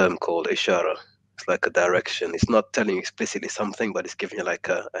this term called ishara. It's like a direction. It's not telling you explicitly something, but it's giving you like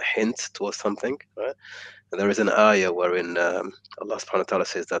a hint towards something, right? And there is an ayah wherein Allah subhanahu wa ta'ala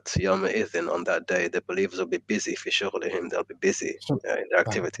says that يَوْمَئِذٍ on that day, the believers will be busy, في شغلهم, they'll be busy in their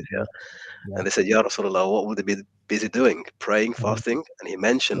activities, yeah. And they said, Ya Rasulullah, what would they be busy doing? Praying, fasting? And he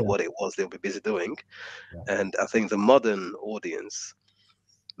mentioned what it was they'll be busy doing. And I think the modern audience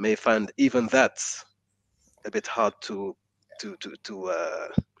may find even that a bit hard to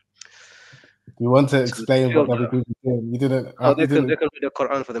you want to explain what other people do? You didn't. Oh, they can read the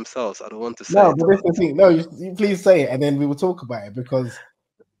Quran for themselves. I don't want to say No, it. but this is the thing. No, you please say it, and then we will talk about it because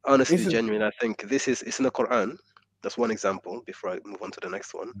Honestly, genuinely, I think it's in the Quran. That's one example. Before I move on to the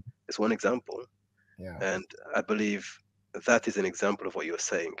next one, it's one example, and I believe that is an example of what you're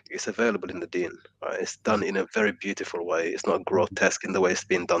saying. It's available in the Deen. Right? It's done in a very beautiful way. It's not grotesque in the way it's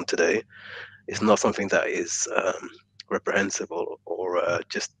being done today. It's not something that is reprehensible or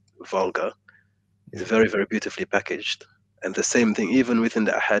just vulgar. It's very, very beautifully packaged. And the same thing, even within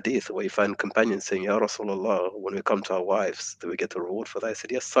the hadith, where you find companions saying, Ya Rasulullah, when we come to our wives, do we get a reward for that? I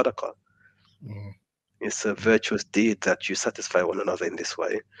said, yes, sadaqah. It's a virtuous deed that you satisfy one another in this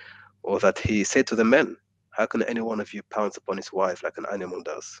way. Or that he said to the men, how can any one of you pounce upon his wife like an animal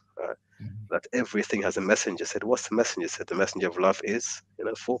does? That everything has a messenger. Said, what's the messenger? Said, the messenger of love is,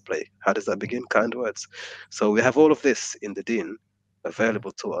 foreplay. How does that begin? Kind words. So we have all of this in the Deen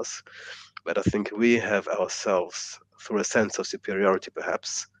available to us. But I think we have ourselves through a sense of superiority,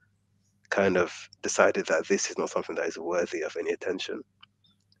 perhaps, kind of decided that this is not something that is worthy of any attention,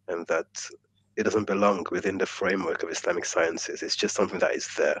 and that it doesn't belong within the framework of Islamic sciences. It's just something that is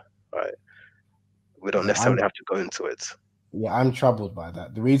there, right? We don't necessarily have to go into it. Yeah, I'm troubled by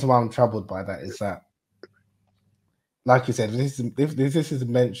that. The reason why I'm troubled by that is that, like you said, this is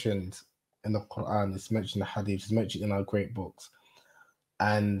mentioned in the Quran, it's mentioned in the Hadith, it's mentioned in our great books,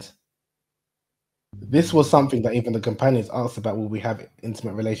 and this was something that even the companions asked about: will we have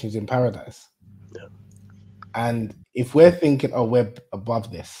intimate relations in paradise? Yeah. And if we're thinking, oh, we're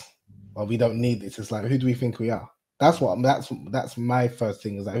above this, or we don't need this, it's like, who do we think we are? That's my first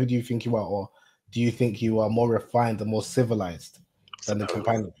thing, is like, who do you think you are? Or do you think you are more refined and more civilized than the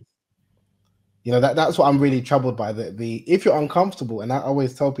companions? You know, that's what I'm really troubled by. If you're uncomfortable, and I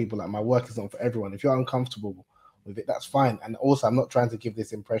always tell people, like, my work is not for everyone. If you're uncomfortable with it, that's fine. And also, I'm not trying to give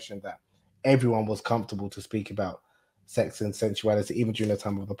this impression that everyone was comfortable to speak about sex and sensuality, even during the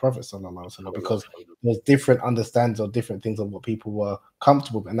time of the Prophet sallallahu alaihi wasallam, because there's different understandings or different things of what people were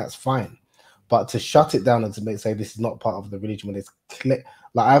comfortable with, and that's fine. But to shut it down and to say this is not part of the religion, when it's clear,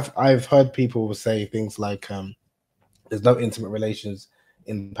 like I've heard people say things like, there's no intimate relations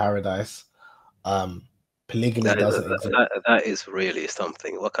in paradise. Polygamy doesn't exist. That is really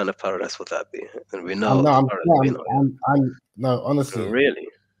something. What kind of paradise would that be? And we know. No, honestly, really.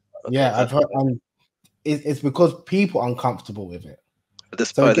 Okay, yeah, I've heard. It's because people are uncomfortable with it. But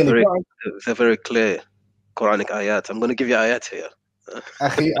despite the very clear Quranic ayat, I'm going to give you ayat here.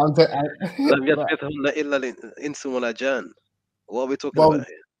 What are we talking about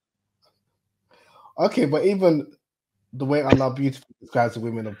here? Okay, but even the way Allah beautifully describes the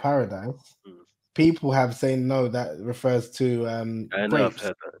women of paradise, people have saying no, that refers to I know, grapes. I've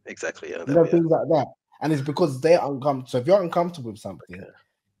heard that. Exactly, yeah. Things like that. And it's because they're uncomfortable. So if you're uncomfortable with something,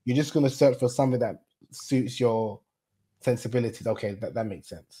 you're just going to search for something that suits your sensibilities. Okay, that makes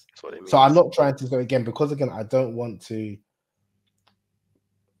sense. That's what it means. So I'm not trying to go again, because again, I don't want to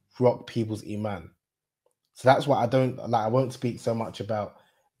rock people's iman. So that's why I won't speak so much about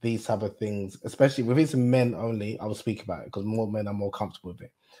these type of things, especially if it's men only. I will speak about it because more men are more comfortable with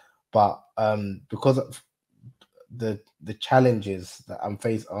it. But because of the challenges that I'm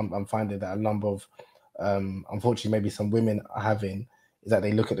finding that a number of unfortunately maybe some women are having, is that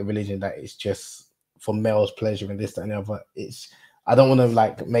they look at the religion that it's just for males' pleasure and this, that, and the other. I don't want to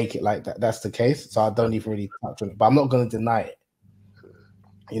like make it like that's the case, so I don't even really touch on it. But I'm not going to deny it.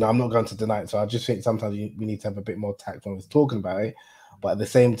 You know, I'm not going to deny it. So I just think sometimes we need to have a bit more tact when we're talking about it. But at the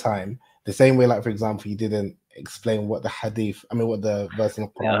same time, the same way, like for example, you didn't explain what the hadith, what the verse in the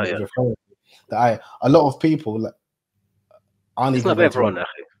Quran is referring to. A lot of people aren't it's even. Not for everyone,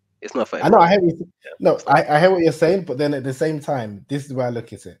 it's not for everyone. I know. I hear what you're saying, but then at the same time, this is where I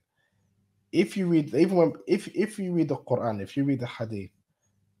look at it. If you read, if you read the Quran, if you read the hadith,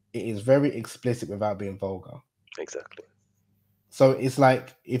 it is very explicit without being vulgar. Exactly. So it's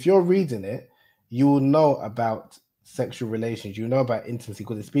like, if you're reading it, you will know about sexual relations, you know about intimacy,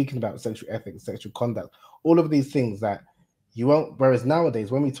 because it's speaking about sexual ethics, sexual conduct, all of these things that you won't. Whereas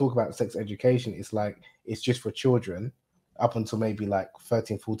nowadays, when we talk about sex education, it's like it's just for children up until maybe like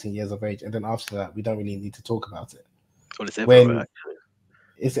 13, 14 years of age, and then after that, we don't really need to talk about it. Well, it's everywhere, actually.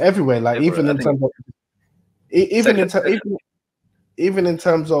 It's everywhere. Like even in terms of, even in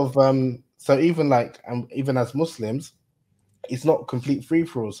terms of, so even like, even as Muslims, it's not complete free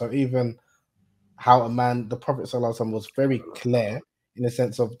for all. So even how the Prophet ﷺ was very clear in the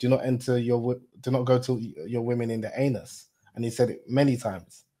sense of do not go to your women in the anus, and he said it many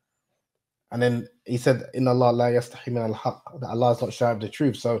times. And then he said, "In Allah la yastahi min al-haq," that Allah is not shy of the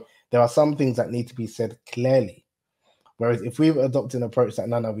truth. So there are some things that need to be said clearly. Whereas if we adopt an approach that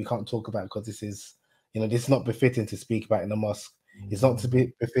no, we can't talk about because this is, this is not befitting to speak about in a mosque. It's not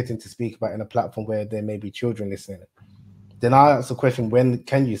befitting to speak about in a platform where there may be children listening. Then I ask the question, when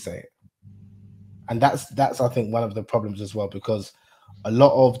can you say it? And that's I think one of the problems as well, because a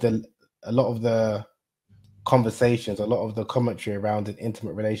lot of the conversations, a lot of the commentary around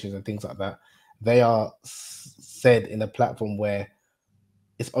intimate relations and things like that, they are said in a platform where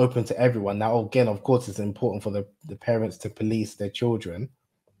it's open to everyone. Now, again, of course, it's important for the parents to police their children,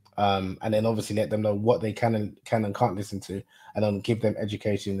 and then obviously let them know what they can and can't listen to, and then give them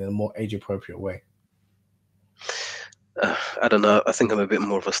education in a more age-appropriate way. I don't know. I think I'm a bit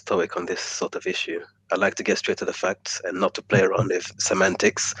more of a stoic on this sort of issue. I like to get straight to the facts and not to play around with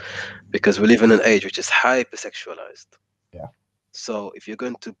semantics, because we live in an age which is hypersexualized. Yeah. So if you're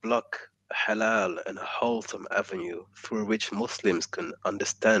going to block a halal and a wholesome avenue through which Muslims can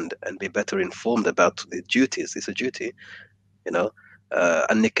understand and be better informed about the duties, it's a duty, and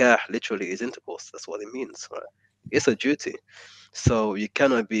nikah literally is intercourse. That's what it means, right? It's a duty. So you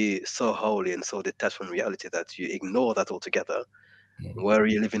cannot be so holy and so detached from reality that you ignore that altogether, where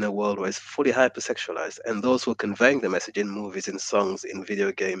you live in a world where it's fully hypersexualized, and those who are conveying the message in movies, in songs, in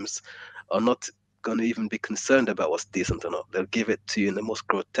video games are not going to even be concerned about what's decent or not. They'll give it to you in the most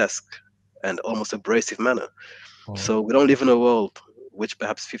grotesque and almost abrasive manner. So we don't live in a world which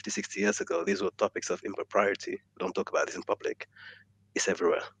perhaps 50, 60 years ago, these were topics of impropriety. We don't talk about this in public. It's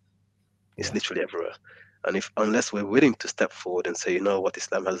everywhere. It's literally everywhere. And if unless we're willing to step forward and say, you know what,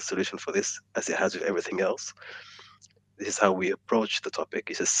 Islam has a solution for this, as it has with everything else, this is how we approach the topic.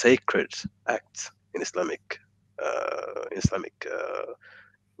 It's a sacred act in Islamic,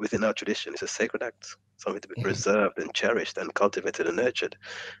 within our tradition. It's a sacred act, something to be preserved and cherished and cultivated and nurtured.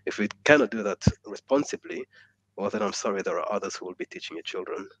 If we cannot do that responsibly, well, then I'm sorry, there are others who will be teaching your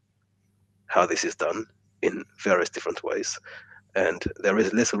children how this is done in various different ways. And there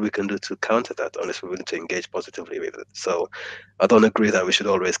is little we can do to counter that unless we're willing to engage positively with it. So I don't agree that we should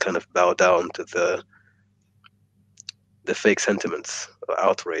always kind of bow down to the fake sentiments or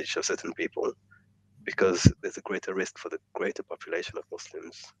outrage of certain people, because there's a greater risk for the greater population of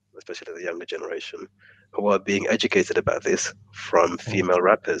Muslims, especially the younger generation, who are being educated about this from female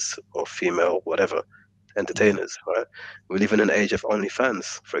rappers or female whatever entertainers. Right? We live in an age of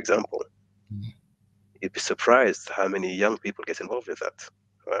OnlyFans, for example. You'd be surprised how many young people get involved with that.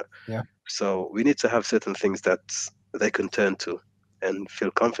 Right? Yeah. So we need to have certain things that they can turn to and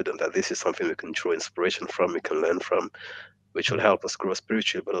feel confident that this is something we can draw inspiration from, we can learn from, which will help us grow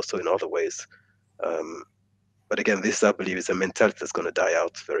spiritually, but also in other ways. But again, this, I believe, is a mentality that's going to die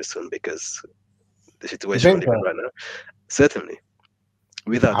out very soon, because the situation we're living right now, certainly,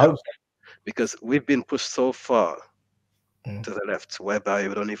 without doubt, because we've been pushed so far to the left, whereby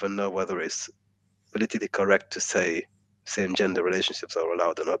we don't even know whether it's politically correct to say same-gender relationships are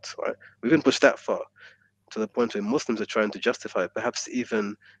allowed or not. Right? We've been pushed that far, to the point where Muslims are trying to justify, perhaps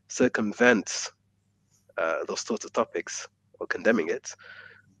even circumvent those sorts of topics or condemning it.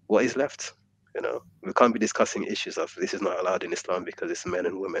 What is left? You know, we can't be discussing issues of this is not allowed in Islam because it's men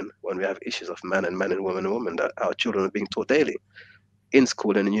and women, when we have issues of man and man and woman and woman that our children are being taught daily in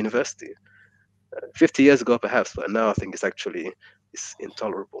school and in university. 50 years ago, perhaps, but now I think it's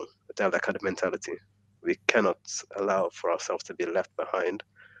intolerable to have that kind of mentality. We cannot allow for ourselves to be left behind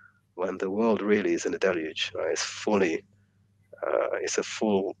when the world really is in a deluge. Right? It's a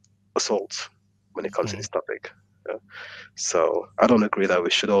full assault when it comes to this topic. So I don't agree that we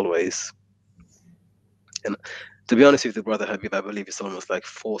should always. And to be honest with you, Brother Habib, I believe it's almost like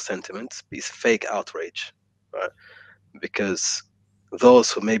false sentiments. It's fake outrage, right? Because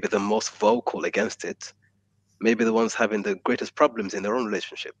those who may be the most vocal against it may be the ones having the greatest problems in their own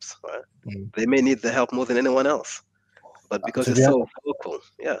relationships, right? They may need the help more than anyone else. But because it's so vocal,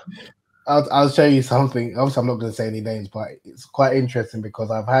 yeah. I'll show you something. Obviously, I'm not going to say any names, but it's quite interesting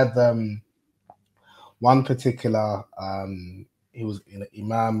because I've had one particular, he was an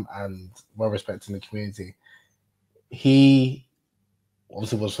Imam and well respected in the community. He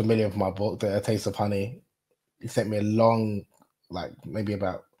obviously was familiar with my book, The Taste of Honey. He sent me a long, like maybe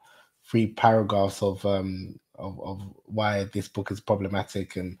about 3 paragraphs of why this book is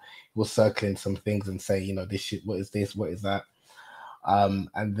problematic, and he was circling some things and say, you know, this shit, what is this, what is that,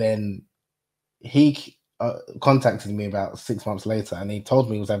 and then he contacted me about 6 months later, and he told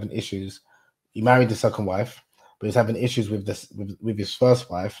me he was having issues. He married the second wife, but he was having issues with this with his first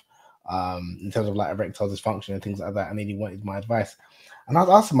wife, in terms of like erectile dysfunction and things like that, and then he wanted my advice. And I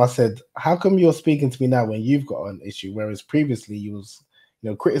asked him, I said, how come you're speaking to me now when you've got an issue, whereas previously you was, you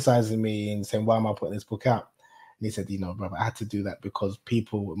know, criticizing me and saying, why am I putting this book out? And he said, you know, brother, I had to do that because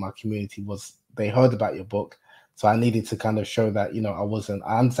people in my community they heard about your book. So I needed to kind of show that, you know,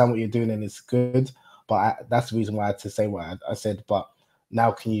 I understand what you're doing and it's good, but that's the reason why I had to say what I said. But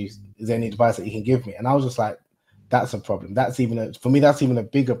now is there any advice that you can give me? And I was just like, that's a problem. For me, that's even a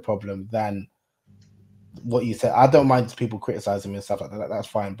bigger problem than what you said. I don't mind people criticizing me and stuff like that. That's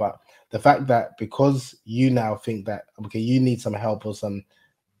fine. But the fact that because you now think that, okay, you need some help or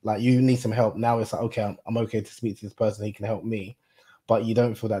you need some help, now it's like, okay, I'm okay to speak to this person, he can help me. But you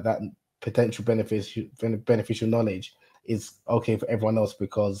don't feel that potential beneficial knowledge is okay for everyone else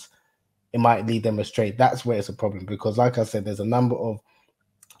because it might lead them astray. That's where it's a problem, because like I said, there's a number of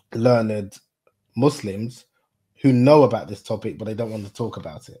learned Muslims who know about this topic, but they don't want to talk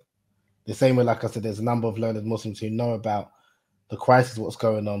about it. The same way, like I said, there's a number of learned Muslims who know about the crisis, what's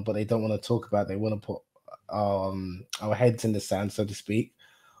going on, but they don't want to talk about it. They want to put our heads in the sand, so to speak.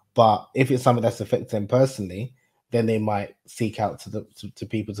 But if it's something that's affecting them personally, then they might seek out to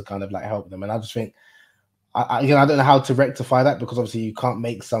people to kind of like help them. And I just think, I don't know how to rectify that, because obviously you can't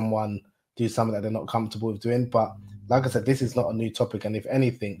make someone do something that they're not comfortable with doing. But like I said, this is not a new topic, and if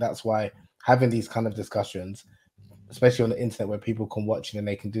anything, that's why having these kind of discussions, especially on the internet where people can watch it and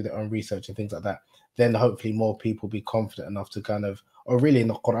they can do their own research and things like that, then hopefully more people be confident enough to kind of, oh really, in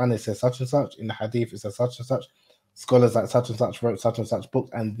the Quran it says such and such, in the Hadith it says such and such, scholars like such and such wrote such and such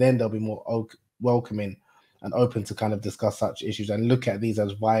books, and then they'll be more welcoming and open to kind of discuss such issues and look at these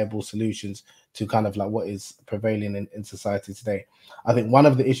as viable solutions to kind of like what is prevailing in society today. I think one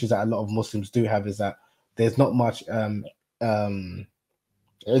of the issues that a lot of Muslims do have is that there's not much that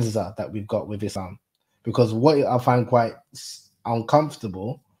we've got with Islam, because what I find quite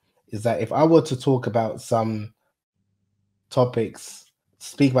uncomfortable is that if I were to talk about some topics,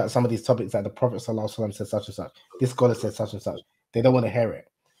 speak about some of these topics that the Prophet ﷺ said such and such, this scholar said such and such, they don't want to hear it.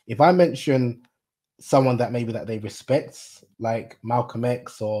 If I mention someone that maybe that they respect, like Malcolm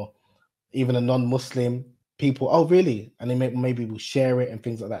X or even a non-Muslim, people, oh really? And they maybe will share it and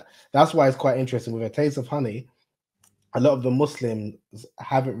things like that. That's why it's quite interesting with A Taste of Honey. A lot of the Muslims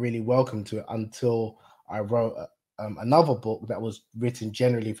haven't really welcomed to it until I wrote another book that was written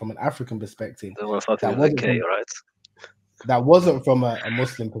generally from an African perspective. That wasn't from a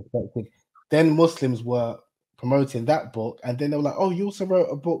Muslim perspective. Then Muslims were promoting that book, and then they were like, "Oh, you also wrote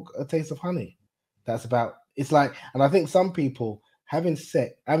a book, A Taste of Honey." That's about. It's like, and I think some people having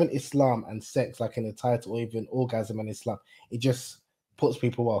Islam and sex like in the title, or even orgasm and Islam, it just puts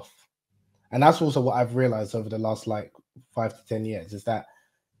people off. And that's also what I've realized over the last like 5 to 10 years is that,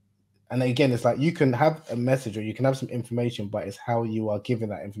 and again, it's like you can have a message or you can have some information, but it's how you are giving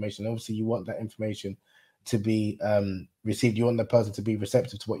that information. Obviously, you want that information to be received. You want the person to be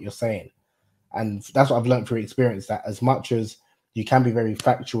receptive to what you're saying. And that's what I've learned through experience, that as much as you can be very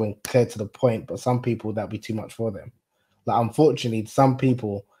factual and clear to the point, but some people that'll be too much for them. Like, unfortunately, some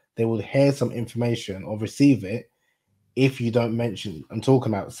people, they will hear some information or receive it if you don't mention, I'm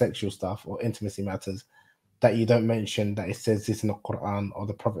talking about sexual stuff or intimacy matters, that you don't mention that it says this in the Quran or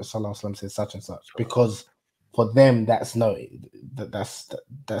the Prophet ﷺ says such and such, because for them that's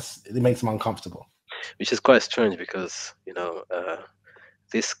it makes them uncomfortable. Which is quite strange because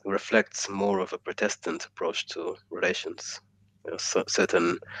this reflects more of a Protestant approach to relations.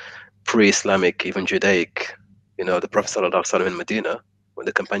 Certain pre-Islamic, even Judaic, the Prophet ﷺ in Medina, when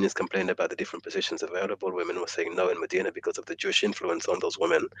the companions complained about the different positions available, women were saying no in Medina because of the Jewish influence on those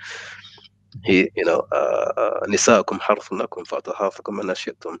women. Nisa'ukum harthun lakum fa'tu harthakum anna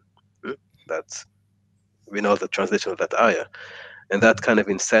shi'tum. That's, we know the translation of that ayah, and that kind of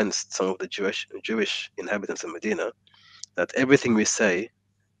incensed some of the Jewish inhabitants of Medina, that everything we say,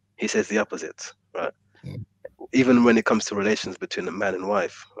 he says the opposite, right? Even when it comes to relations between a man and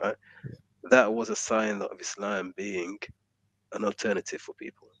wife, right? That was a sign of Islam being an alternative for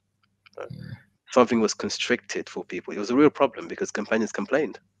people. Right? Something was constricted for people. It was a real problem because companions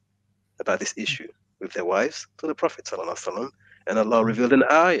complained about this issue with their wives to the Prophet ﷺ, and Allah revealed an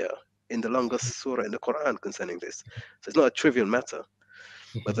ayah in the longest surah in the Quran concerning this. So it's not a trivial matter.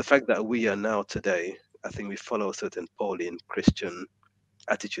 But the fact that we are now today, I think we follow a certain Pauline Christian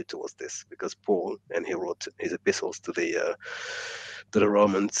attitude towards this, because Paul, and he wrote his epistles to the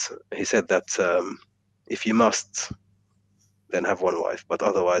Romans, he said that if you must, then have one wife, but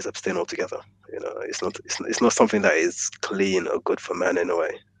otherwise abstain altogether. It's not something that is clean or good for man in a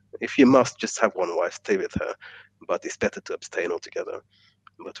way. If you must just have one wife, stay with her, but it's better to abstain altogether.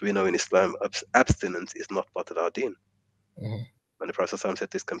 But we know in Islam, abstinence is not part of our deen. When the Prophet said to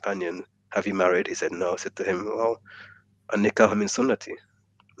his companion, have you married? He said no. I said to him, well, an-nikahu min sunnati.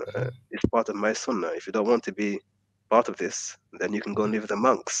 It's part of my sunnah. If you don't want to be part of this, then you can go and live with the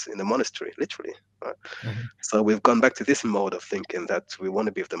monks in the monastery, literally. Right? So we've gone back to this mode of thinking that we want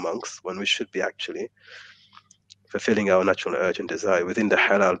to be with the monks when we should be actually fulfilling our natural urge and desire within the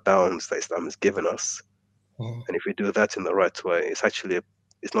halal bounds that Islam has given us. And if we do that in the right way, it's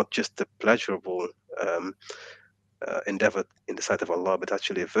not just a pleasurable endeavor in the sight of Allah, but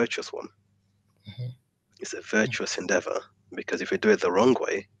actually a virtuous one. It's a virtuous endeavor, because if we do it the wrong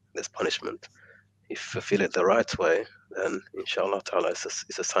way, there's punishment. If we fulfill it the right way, then inshallah ta'ala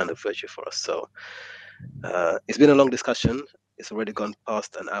it's a sign of virtue for us. So it's been a long discussion. It's already gone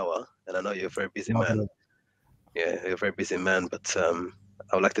past an hour, and I know you're a very busy man. Yeah, you're a very busy man, but I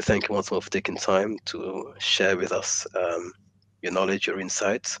would like to thank you once more for taking time to share with us your knowledge, your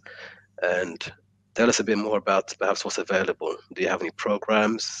insights, and tell us a bit more about perhaps what's available. Do you have any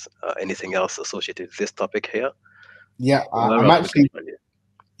programs, anything else associated with this topic here? Yeah, I'm actually.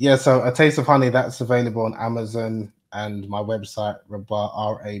 Yeah, so A Taste of Honey, that's available on Amazon and my website,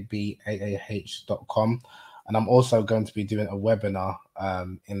 𝗟𝗢𝗻𝗘.com. And I'm also going to be doing a webinar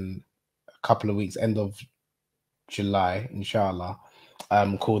in a couple of weeks, end of July, inshallah,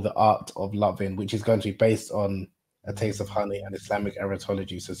 called The Art of Loving, which is going to be based on A Taste of Honey and Islamic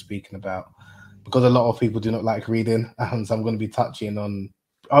erotology. So speaking about, because a lot of people do not like reading, so I'm going to be touching on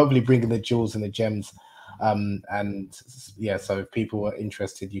hopefully bringing the jewels and the gems. And yeah, so if people are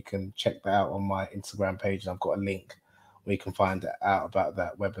interested, you can check that out on my Instagram page. I've got a link where you can find out about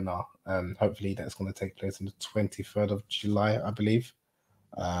that webinar. Hopefully that's going to take place on the 23rd of July, I believe.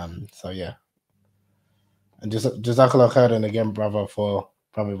 So yeah. And Jazakallah khairan again, brother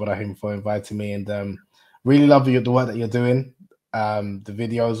Ibrahim, for inviting me, and really love the work that you're doing. The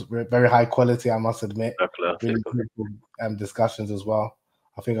videos were very high quality, I must admit. Really beautiful discussions as well.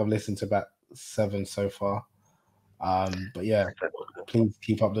 I think I've listened to about 7 so far. But yeah, please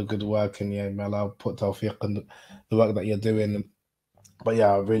keep up the good work, and yeah, may Allah put tawfiq on the work that you're doing. But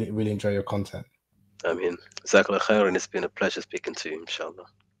yeah, I really enjoy your content. I mean, Jazakallah khair, and it's been a pleasure speaking to you, inshallah.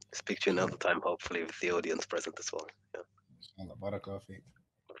 Speak to you another time, hopefully, with the audience present as well. Yeah. Barakallahu feek.